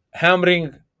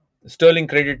 hammering sterling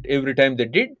credit every time they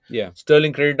did. Yeah,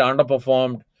 sterling credit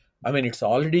underperformed. I mean, it's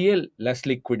already a less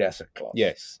liquid asset class.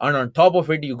 Yes, and on top of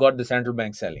it, you got the central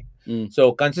bank selling.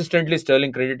 So consistently,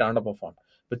 sterling credit underperformed.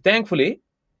 But thankfully,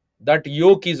 that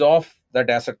yoke is off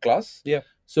that asset class. Yeah.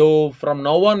 So from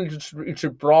now on, it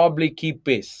should probably keep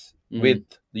pace with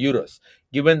the euros,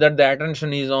 given that the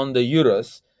attention is on the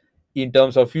euros in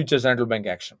terms of future central bank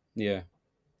action. Yeah.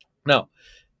 Now,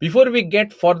 before we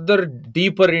get further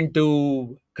deeper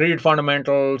into credit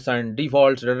fundamentals and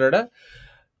defaults,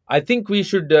 I think we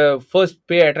should first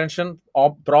pay attention,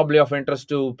 probably of interest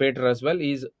to Peter as well,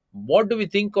 is what do we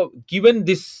think of, given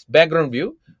this background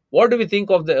view, what do we think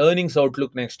of the earnings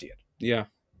outlook next year? Yeah.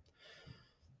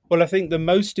 Well, I think the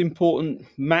most important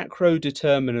macro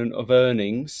determinant of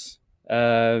earnings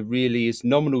really is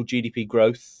nominal GDP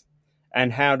growth,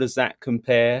 and how does that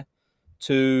compare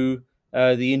to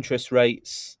the interest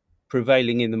rates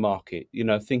prevailing in the market?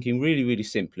 Thinking really, really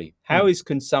simply, how is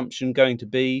consumption going to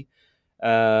be?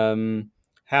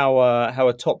 How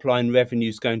are top line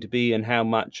revenues going to be, and how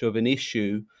much of an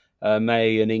issue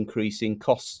may an increase in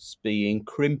costs be in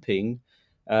crimping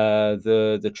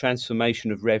the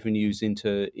transformation of revenues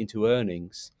into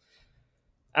earnings?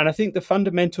 And I think the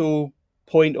fundamental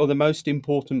point, or the most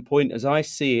important point as I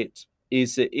see it,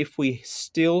 is that if we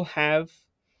still have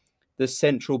the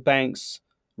central banks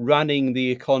running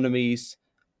the economies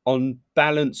on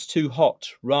balance too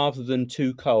hot rather than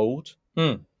too cold,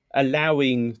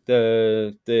 allowing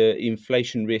the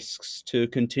inflation risks to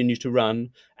continue to run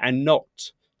and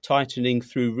not tightening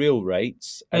through real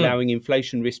rates, allowing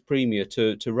inflation risk premia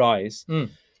to rise,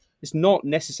 it's not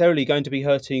necessarily going to be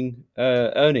hurting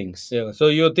earnings. Yeah. So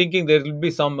you're thinking there will be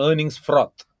some earnings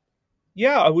froth?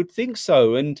 Yeah, I would think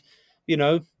so. And,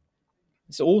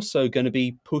 it's also going to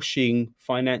be pushing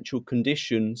financial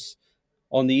conditions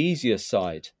on the easier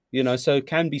side, so it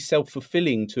can be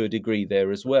self-fulfilling to a degree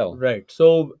there as well. Right.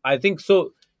 So I think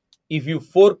so. If you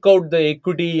fork out the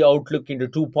equity outlook into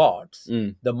two parts,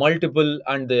 the multiple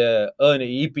and the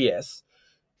EPS,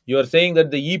 you're saying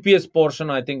that the EPS portion,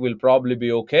 I think, will probably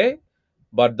be okay,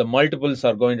 but the multiples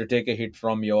are going to take a hit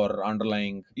from your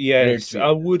underlying grade Yes, suite.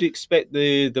 I would expect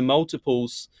the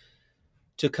multiples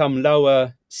to come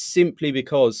lower simply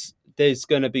because there's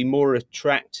going to be more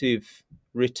attractive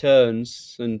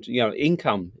returns and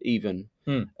income even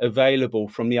available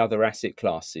from the other asset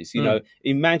classes.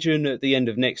 Imagine at the end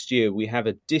of next year we have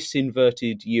a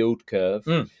disinverted yield curve.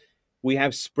 We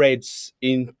have spreads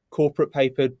in corporate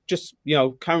paper just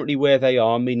currently where they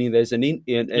are, meaning there's an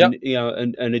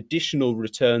additional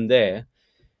return there.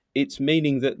 It's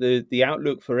meaning that the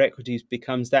outlook for equities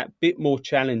becomes that bit more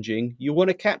challenging. You want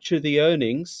to capture the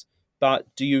earnings, but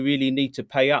do you really need to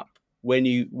pay up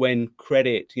when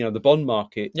credit, the bond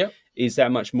market is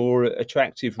that much more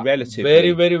attractive relatively?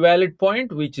 Very, very valid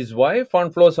point, which is why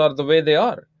fund flows are the way they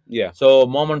are. Yeah. So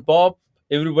mom and pop,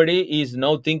 everybody is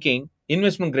now thinking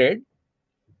investment grade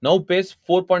now pays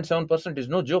 4.7% is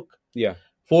no joke. Yeah.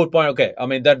 4 point, okay. I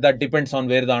mean, that depends on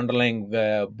where the underlying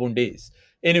bond is.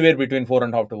 Anywhere between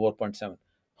 4.5 to 4.7.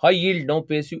 High yield now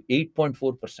pays you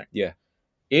 8.4%. Yeah.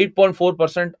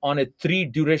 8.4% on a 3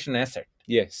 duration asset.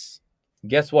 Yes.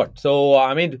 Guess what? So,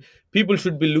 I mean, people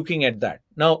should be looking at that.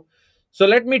 Now, so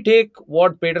let me take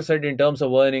what Peter said in terms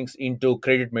of earnings into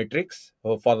credit metrics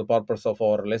for the purpose of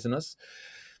our listeners.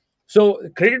 So,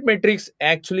 credit metrics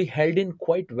actually held in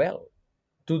quite well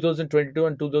 2022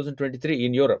 and 2023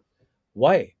 in Europe.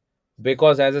 Why?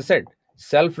 Because, as I said,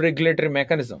 self-regulatory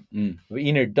mechanism.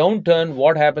 In a downturn,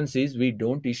 what happens is we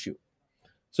don't issue.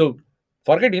 So,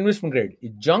 forget investment grade.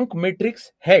 Junk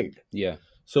metrics held. Yeah.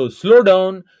 So, slow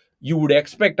down. You would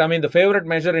expect. I mean, the favorite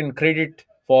measure in credit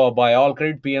by all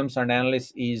credit PMs and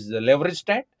analysts is the leverage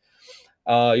stat.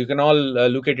 You can all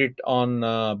look at it on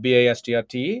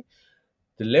BISTRTE.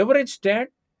 The leverage stat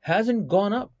hasn't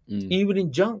gone up even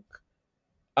in junk,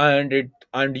 and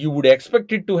you would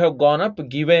expect it to have gone up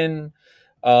given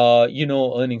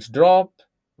earnings dropped,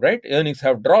 right? Earnings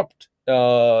have dropped,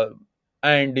 and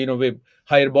with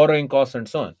higher borrowing costs and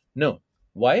so on. No,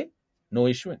 why? No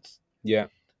issuance. Yeah.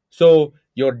 So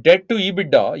your debt to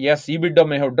EBITDA, yes, EBITDA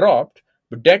may have dropped,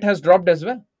 but debt has dropped as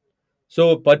well.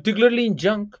 So particularly in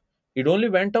junk, it only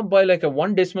went up by like a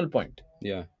 1 decimal point.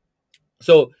 Yeah.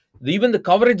 So even the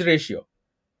coverage ratio,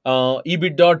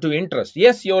 EBITDA to interest,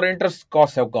 yes, your interest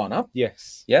costs have gone up.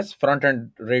 Yes. Yes, front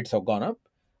end rates have gone up,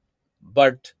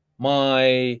 but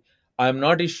I'm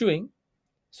not issuing,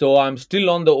 so I'm still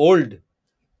on the old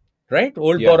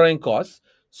borrowing costs.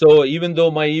 So even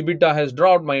though my EBITDA has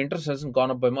dropped, my interest hasn't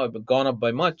gone up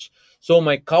by much. So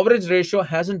my coverage ratio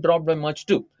hasn't dropped by much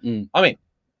too. I mean,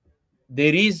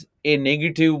 there is a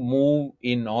negative move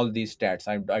in all these stats.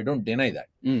 I don't deny that,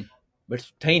 but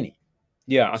it's tiny.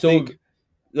 Yeah, I think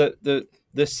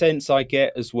the sense I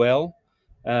get as well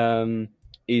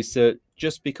is that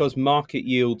just because market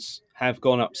yields have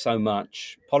gone up so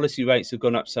much, policy rates have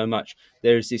gone up so much,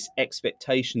 there is this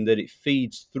expectation that it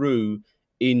feeds through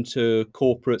into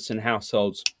corporates and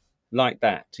households like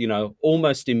that,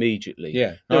 almost immediately.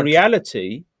 Yeah. The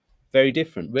reality, very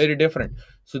different. Very different.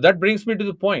 So that brings me to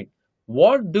the point.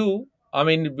 You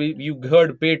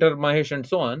heard Peter, Mahesh, and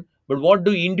so on, but what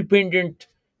do independent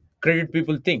credit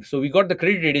people think? So we got the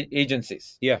credit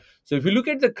agencies. Yeah. So if you look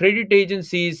at the credit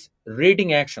agencies'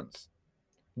 rating actions,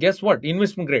 guess what?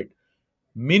 Investment grade,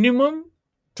 minimum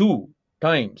 2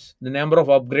 times the number of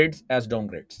upgrades as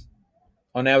downgrades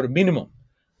on average, minimum.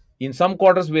 In some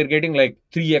quarters, we're getting like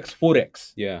 3x,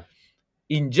 4x. Yeah.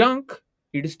 In junk,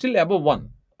 it is still above 1.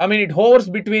 I mean, it hovers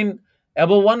between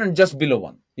above 1 and just below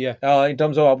 1. Yeah. In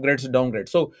terms of upgrades and downgrades.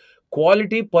 So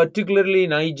quality, particularly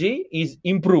in IG, is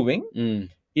improving.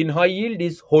 In high yield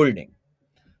is holding.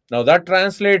 Now that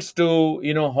translates to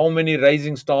how many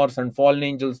rising stars and fallen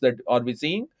angels that are we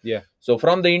seeing. Yeah. So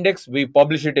from the index, we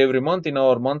publish it every month in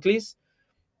our monthlies.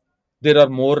 There are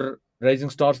more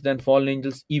rising stars than fallen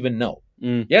angels even now.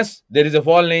 Yes, there is a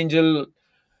fallen angel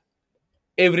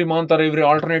every month or every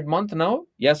alternate month now.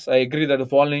 Yes, I agree that the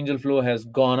fallen angel flow has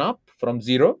gone up from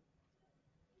 0,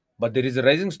 but there is a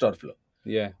rising star flow.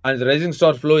 Yeah. And the rising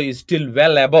star flow is still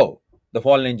well above the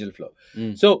fallen angel flow.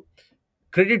 So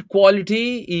credit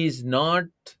quality is not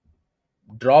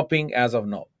dropping as of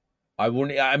now.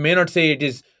 I may not say it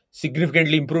is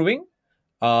significantly improving,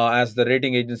 as the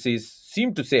rating agencies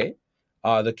seem to say.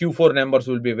 The Q4 numbers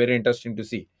will be very interesting to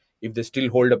see if they still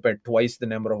hold up at twice the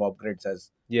number of upgrades as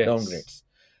downgrades.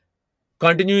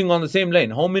 Continuing on the same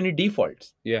line, how many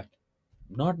defaults? Yeah.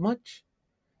 Not much.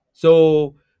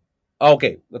 So,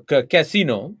 okay,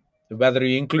 casino, whether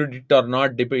you include it or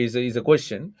not is a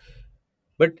question.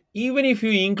 But even if you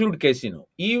include casino,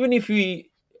 even if we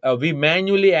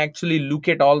manually actually look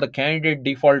at all the candidate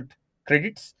default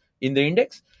credits in the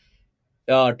index,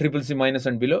 triple C minus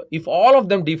and below, if all of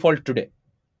them default today,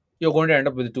 you're going to end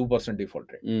up with a 2% default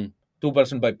rate,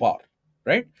 2% by par,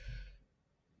 right?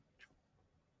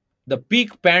 The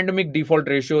peak pandemic default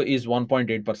ratio is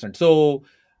 1.8%. So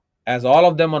as all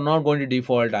of them are not going to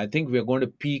default, I think we're going to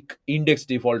peak index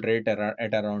default rate at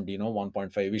around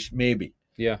 1.5ish maybe.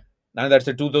 Yeah. And that's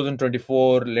a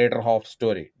 2024 later half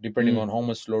story, depending on how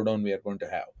much slowdown we are going to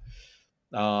have.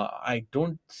 I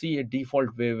don't see a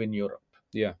default wave in Europe.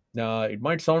 Yeah. It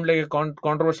might sound like a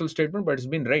controversial statement, but it's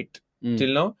been right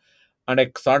till now. And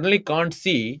I certainly can't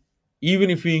see, even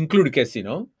if we include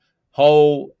casino,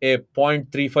 how a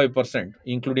 0.35%,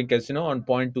 including casino, and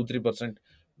 0.23%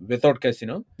 without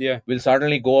casino, will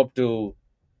certainly go up to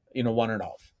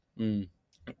 1.5.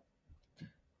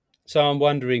 So I'm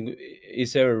wondering,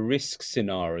 is there a risk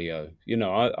scenario?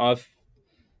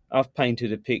 I've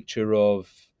painted a picture of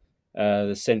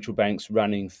the central banks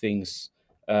running things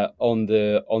on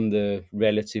the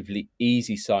relatively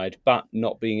easy side, but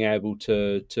not being able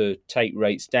to take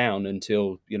rates down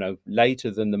until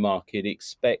later than the market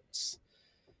expects.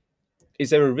 Is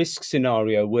there a risk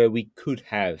scenario where we could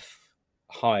have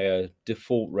higher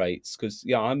default rates? Because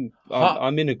I'm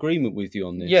in agreement with you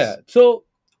on this. Yeah. So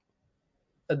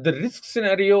the risk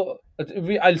scenario,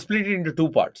 I'll split it into two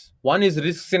parts. One is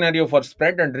risk scenario for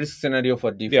spread and risk scenario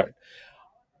for default. Yeah.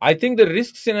 I think the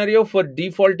risk scenario for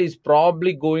default is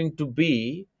probably going to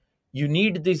be, you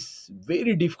need these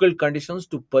very difficult conditions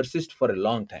to persist for a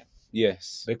long time.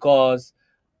 Yes. Because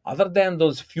other than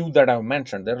those few that I've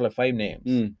mentioned, there are like 5 names.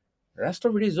 The rest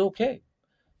of it is okay.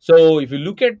 So if you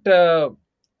look at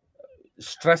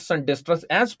stress and distress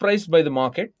as priced by the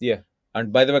market,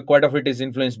 and by the way, quite of it is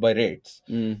influenced by rates.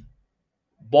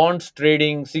 Bonds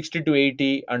trading 60 to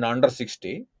 80 and under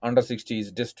 60. Under 60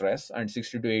 is distress and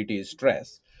 60 to 80 is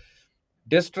stress.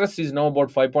 Distress is now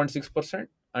about 5.6%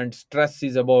 and stress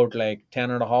is about like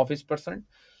 10.5%.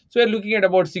 So we're looking at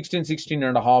about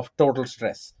 16.5 total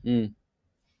stress.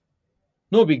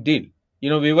 No big deal.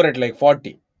 We were at like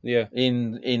 40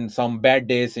 in some bad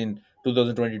days in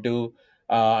 2022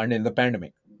 and in the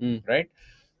pandemic, right?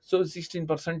 So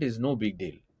 16% is no big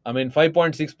deal. I mean,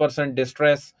 5.6%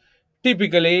 distress,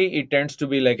 typically it tends to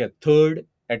be like a third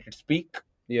at its peak.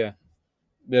 Yeah.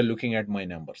 We're looking at my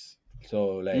numbers.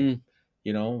 So like,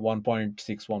 1.6,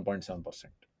 1.7%.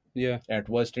 Yeah. At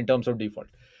worst in terms of default.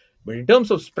 But in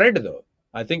terms of spread though,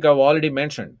 I think I've already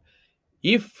mentioned,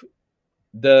 if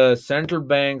the central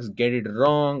banks get it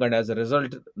wrong and as a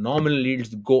result nominal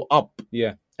yields go up,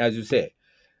 as you say,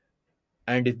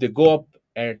 and if they go up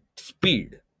at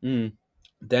speed,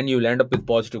 then you'll end up with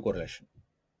positive correlation.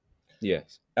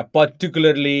 Yes.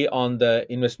 Particularly on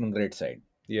the investment grade side.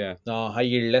 Yeah. High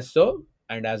yield less so,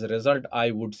 and as a result, I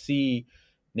would see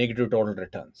negative total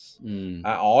returns.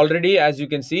 Already, as you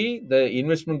can see, the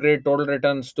investment grade total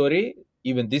return story,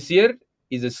 even this year,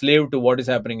 is a slave to what is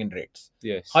happening in rates.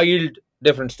 Yes. High yield,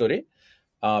 different story,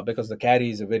 because the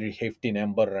carry is a very hefty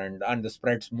number and the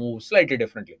spreads move slightly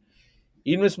differently.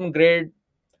 Investment grade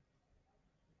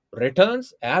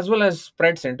returns as well as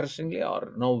spreads, interestingly,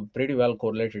 are now pretty well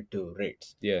correlated to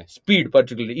rates. Yeah. Speed,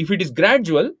 particularly. If it is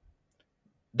gradual,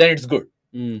 then it's good.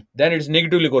 Then it's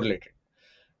negatively correlated.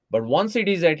 But once it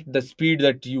is at the speed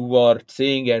that you are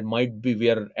saying and might be we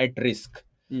are at risk,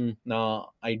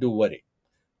 now I do worry.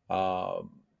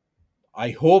 I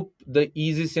hope the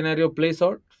easy scenario plays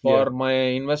out for my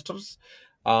investors.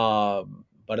 But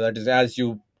that is, as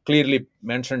you clearly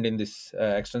mentioned in this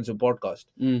extensive podcast,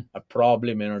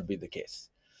 probably may not be the case.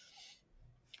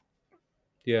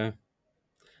 Yeah.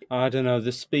 I don't know,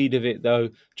 the speed of it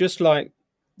though, just like,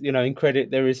 in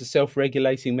credit, there is a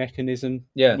self-regulating mechanism.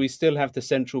 Yeah. We still have the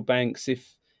central banks.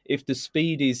 If the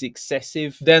speed is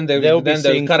excessive, then they'll be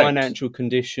seeing financial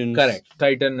conditions.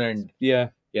 Tighten and... Yeah.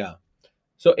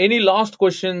 So any last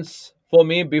questions for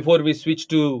me before we switch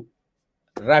to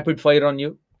rapid fire on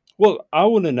you? Well, I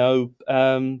want to know,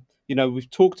 we've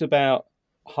talked about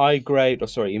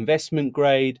investment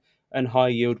grade and high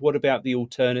yield. What about the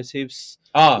alternatives?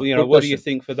 What do you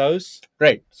think for those?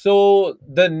 Right. So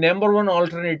the number one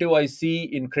alternative I see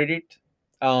in credit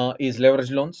is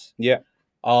leverage loans. Yeah.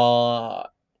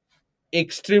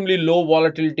 Extremely low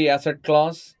volatility asset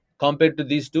class compared to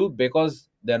these two because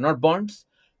they're not bonds.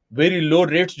 Very low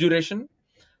rates duration.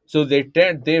 So they've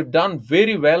done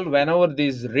very well whenever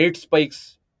these rate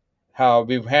spikes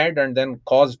we've had and then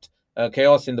caused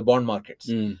chaos in the bond markets.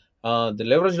 The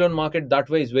leverage loan market that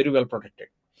way is very well protected.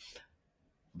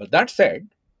 But that said,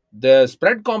 the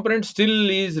spread component still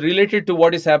is related to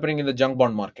what is happening in the junk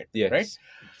bond market. Yes. Right?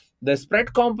 The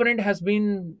spread component has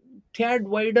been tad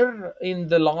wider in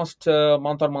the last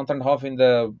month or month and a half in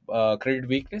the credit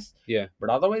weakness. Yeah. But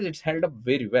otherwise, it's held up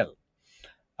very well.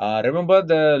 Remember,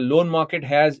 the loan market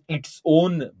has its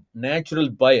own natural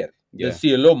buyer, the Yeah.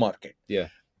 CLO market. Yeah.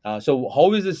 So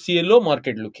how is the CLO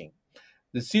market looking?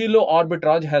 The CLO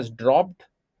arbitrage has dropped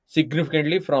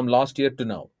significantly from last year to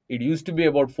now. It used to be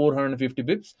about 450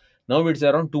 bips. Now it's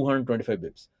around 225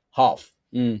 bips, half,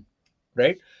 Mm.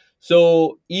 right?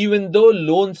 So even though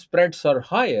loan spreads are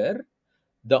higher,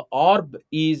 the ARB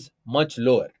is much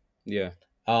lower, Yeah.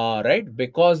 right?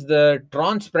 Because the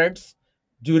tranche spreads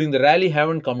during the rally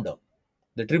haven't come down.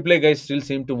 The AAA guys still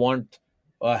seem to want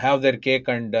have their cake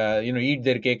and eat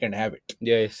their cake and have it.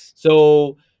 Yes.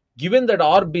 So given that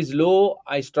ARB is low,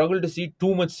 I struggle to see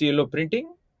too much CLO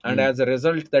printing, and as a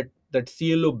result, that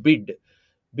CLO bid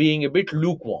being a bit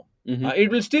lukewarm. Mhm. It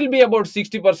will still be about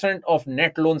 60% of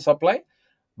net loan supply,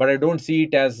 but I don't see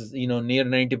it as near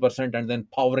 90% and then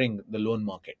powering the loan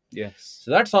market. Yes. So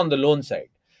that's on the loan side.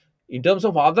 In terms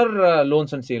of other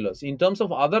loans and CLOs, in terms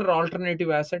of other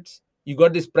alternative assets, you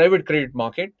got this private credit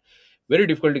market. Very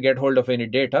difficult to get hold of any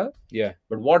data. Yeah.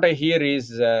 But what I hear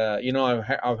is,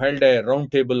 I've held a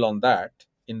roundtable on that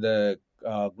in the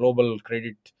Global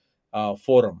Credit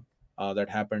Forum that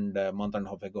happened a month and a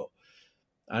half ago.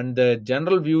 And the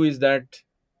general view is that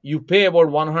you pay about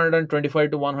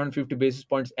 125 to 150 basis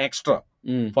points extra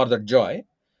for that joy,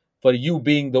 for you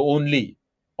being the only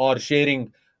or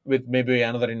sharing with maybe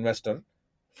another investor,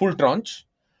 full tranche,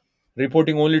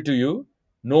 reporting only to you,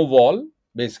 no wall,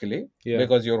 basically, Yeah.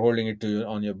 because you're holding it to you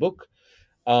on your book.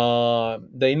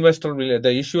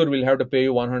 The issuer will have to pay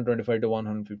you 125 to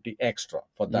 150 extra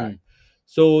for that.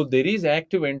 So there is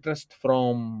active interest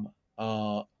from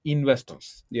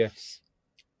investors. Yes.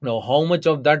 Now, how much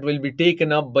of that will be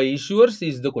taken up by issuers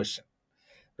is the question,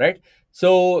 right?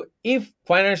 So if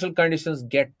financial conditions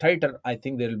get tighter, I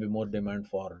think there will be more demand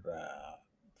for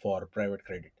private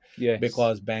credit. Yes.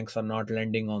 Because banks are not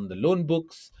lending on the loan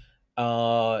books.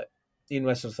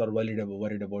 Investors are worried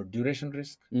about duration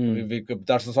risk.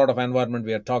 That's the sort of environment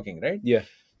we are talking, right? Yeah.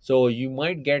 So you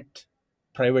might get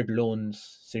private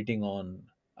loans sitting on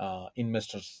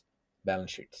investors'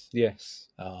 balance sheets. Yes.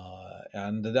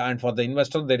 And for the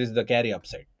investor, there is the carry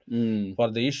upside. For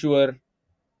the issuer,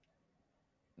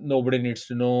 nobody needs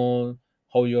to know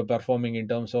how you are performing in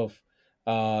terms of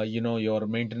your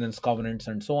maintenance covenants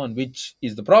and so on, which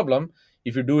is the problem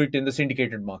if you do it in the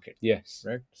syndicated market. Yes.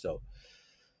 Right. So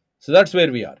that's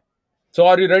where we are. So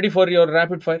are you ready for your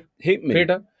rapid fire? Hit me,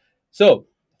 Peter? So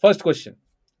first question: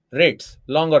 rates,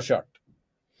 long or short?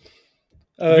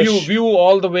 View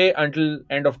all the way until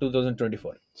end of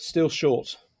 2024. Still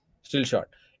short. Still short.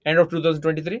 End of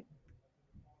 2023.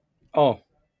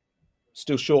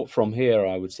 Still short from here,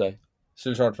 I would say.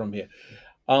 Still short from here.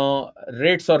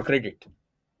 Rates or credit?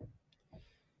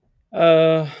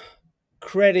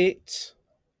 Credit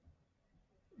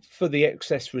for the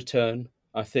excess return,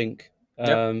 I think.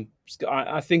 Yep.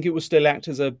 I think it will still act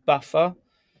as a buffer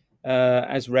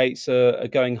as rates are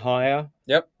going higher.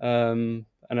 Yep.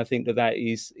 And I think that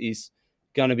is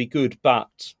going to be good,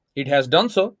 but it has done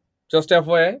so. Just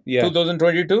FYI,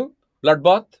 2022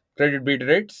 bloodbath, credit beat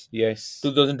rates. Yes.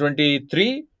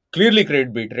 2023 clearly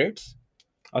credit beat rates.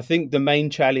 I think the main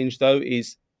challenge though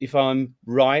is, if I'm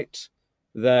right,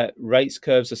 that rates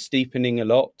curves are steepening a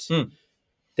lot.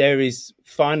 There is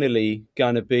finally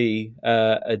going to be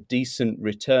a decent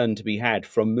return to be had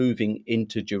from moving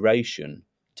into duration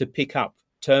to pick up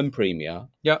term premia.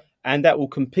 Yeah. And that will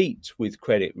compete with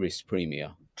credit risk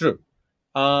premia. True.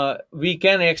 We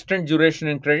can extend duration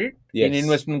in credit in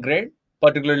investment grade,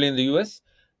 particularly in the US,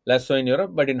 less so in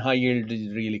Europe, but in high yield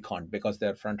you really can't because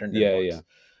they're front-ended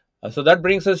bonds. So that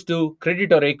brings us to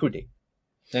credit or equity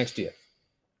next year.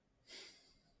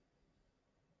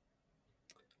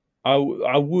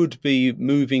 I would be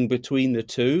moving between the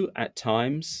two at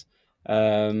times.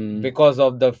 Because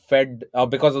of the Fed,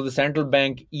 because of the central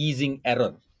bank easing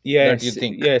error. Yes, that you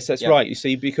think. Yes, that's right. You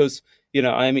see, because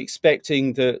I am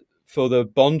expecting that for the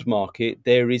bond market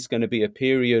there is going to be a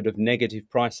period of negative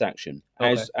price action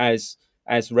as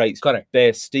rates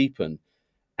bear steepen,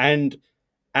 and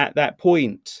at that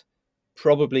point,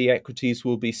 probably equities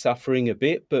will be suffering a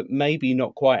bit, but maybe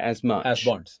not quite as much as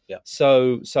bonds. Yeah.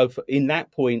 So in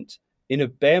that point, in a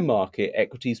bear market,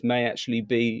 equities may actually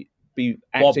be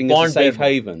acting as a safe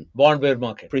haven. Bond bear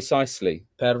market. Precisely.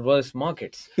 Perverse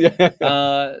markets.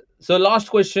 So last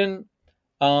question,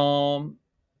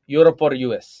 Europe or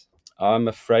US? I'm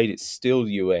afraid it's still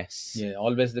US. Yeah,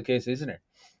 always the case, isn't it?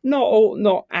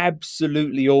 Not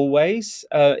absolutely always.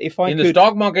 The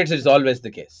stock markets, it's always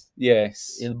the case.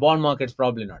 Yes. In bond markets,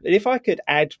 probably not. If I could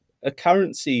add a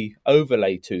currency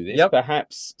overlay to this, Yep.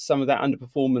 perhaps some of that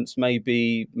underperformance may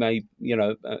be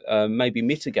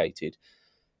mitigated.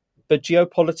 But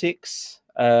geopolitics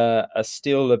are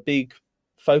still a big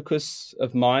focus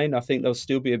of mine. I think there'll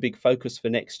still be a big focus for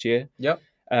next year. Yep.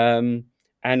 And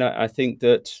I think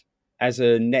that as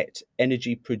a net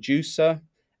energy producer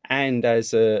and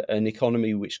as an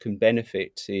economy which can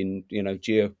benefit in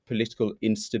geopolitical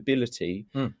instability,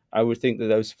 I would think that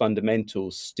those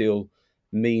fundamentals still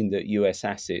mean that US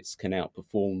assets can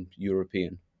outperform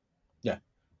European. Yeah.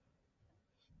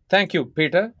 Thank you,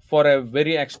 Peter, for a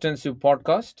very extensive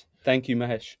podcast. Thank you,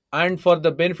 Mahesh. And for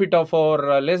the benefit of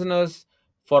our listeners,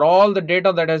 for all the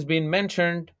data that has been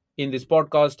mentioned in this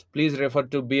podcast, please refer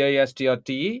to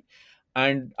BISTRTE.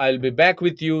 And I'll be back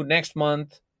with you next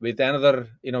month with another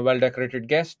well-decorated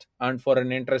guest and for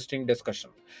an interesting discussion.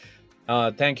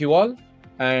 Thank you all,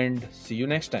 and see you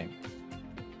next time.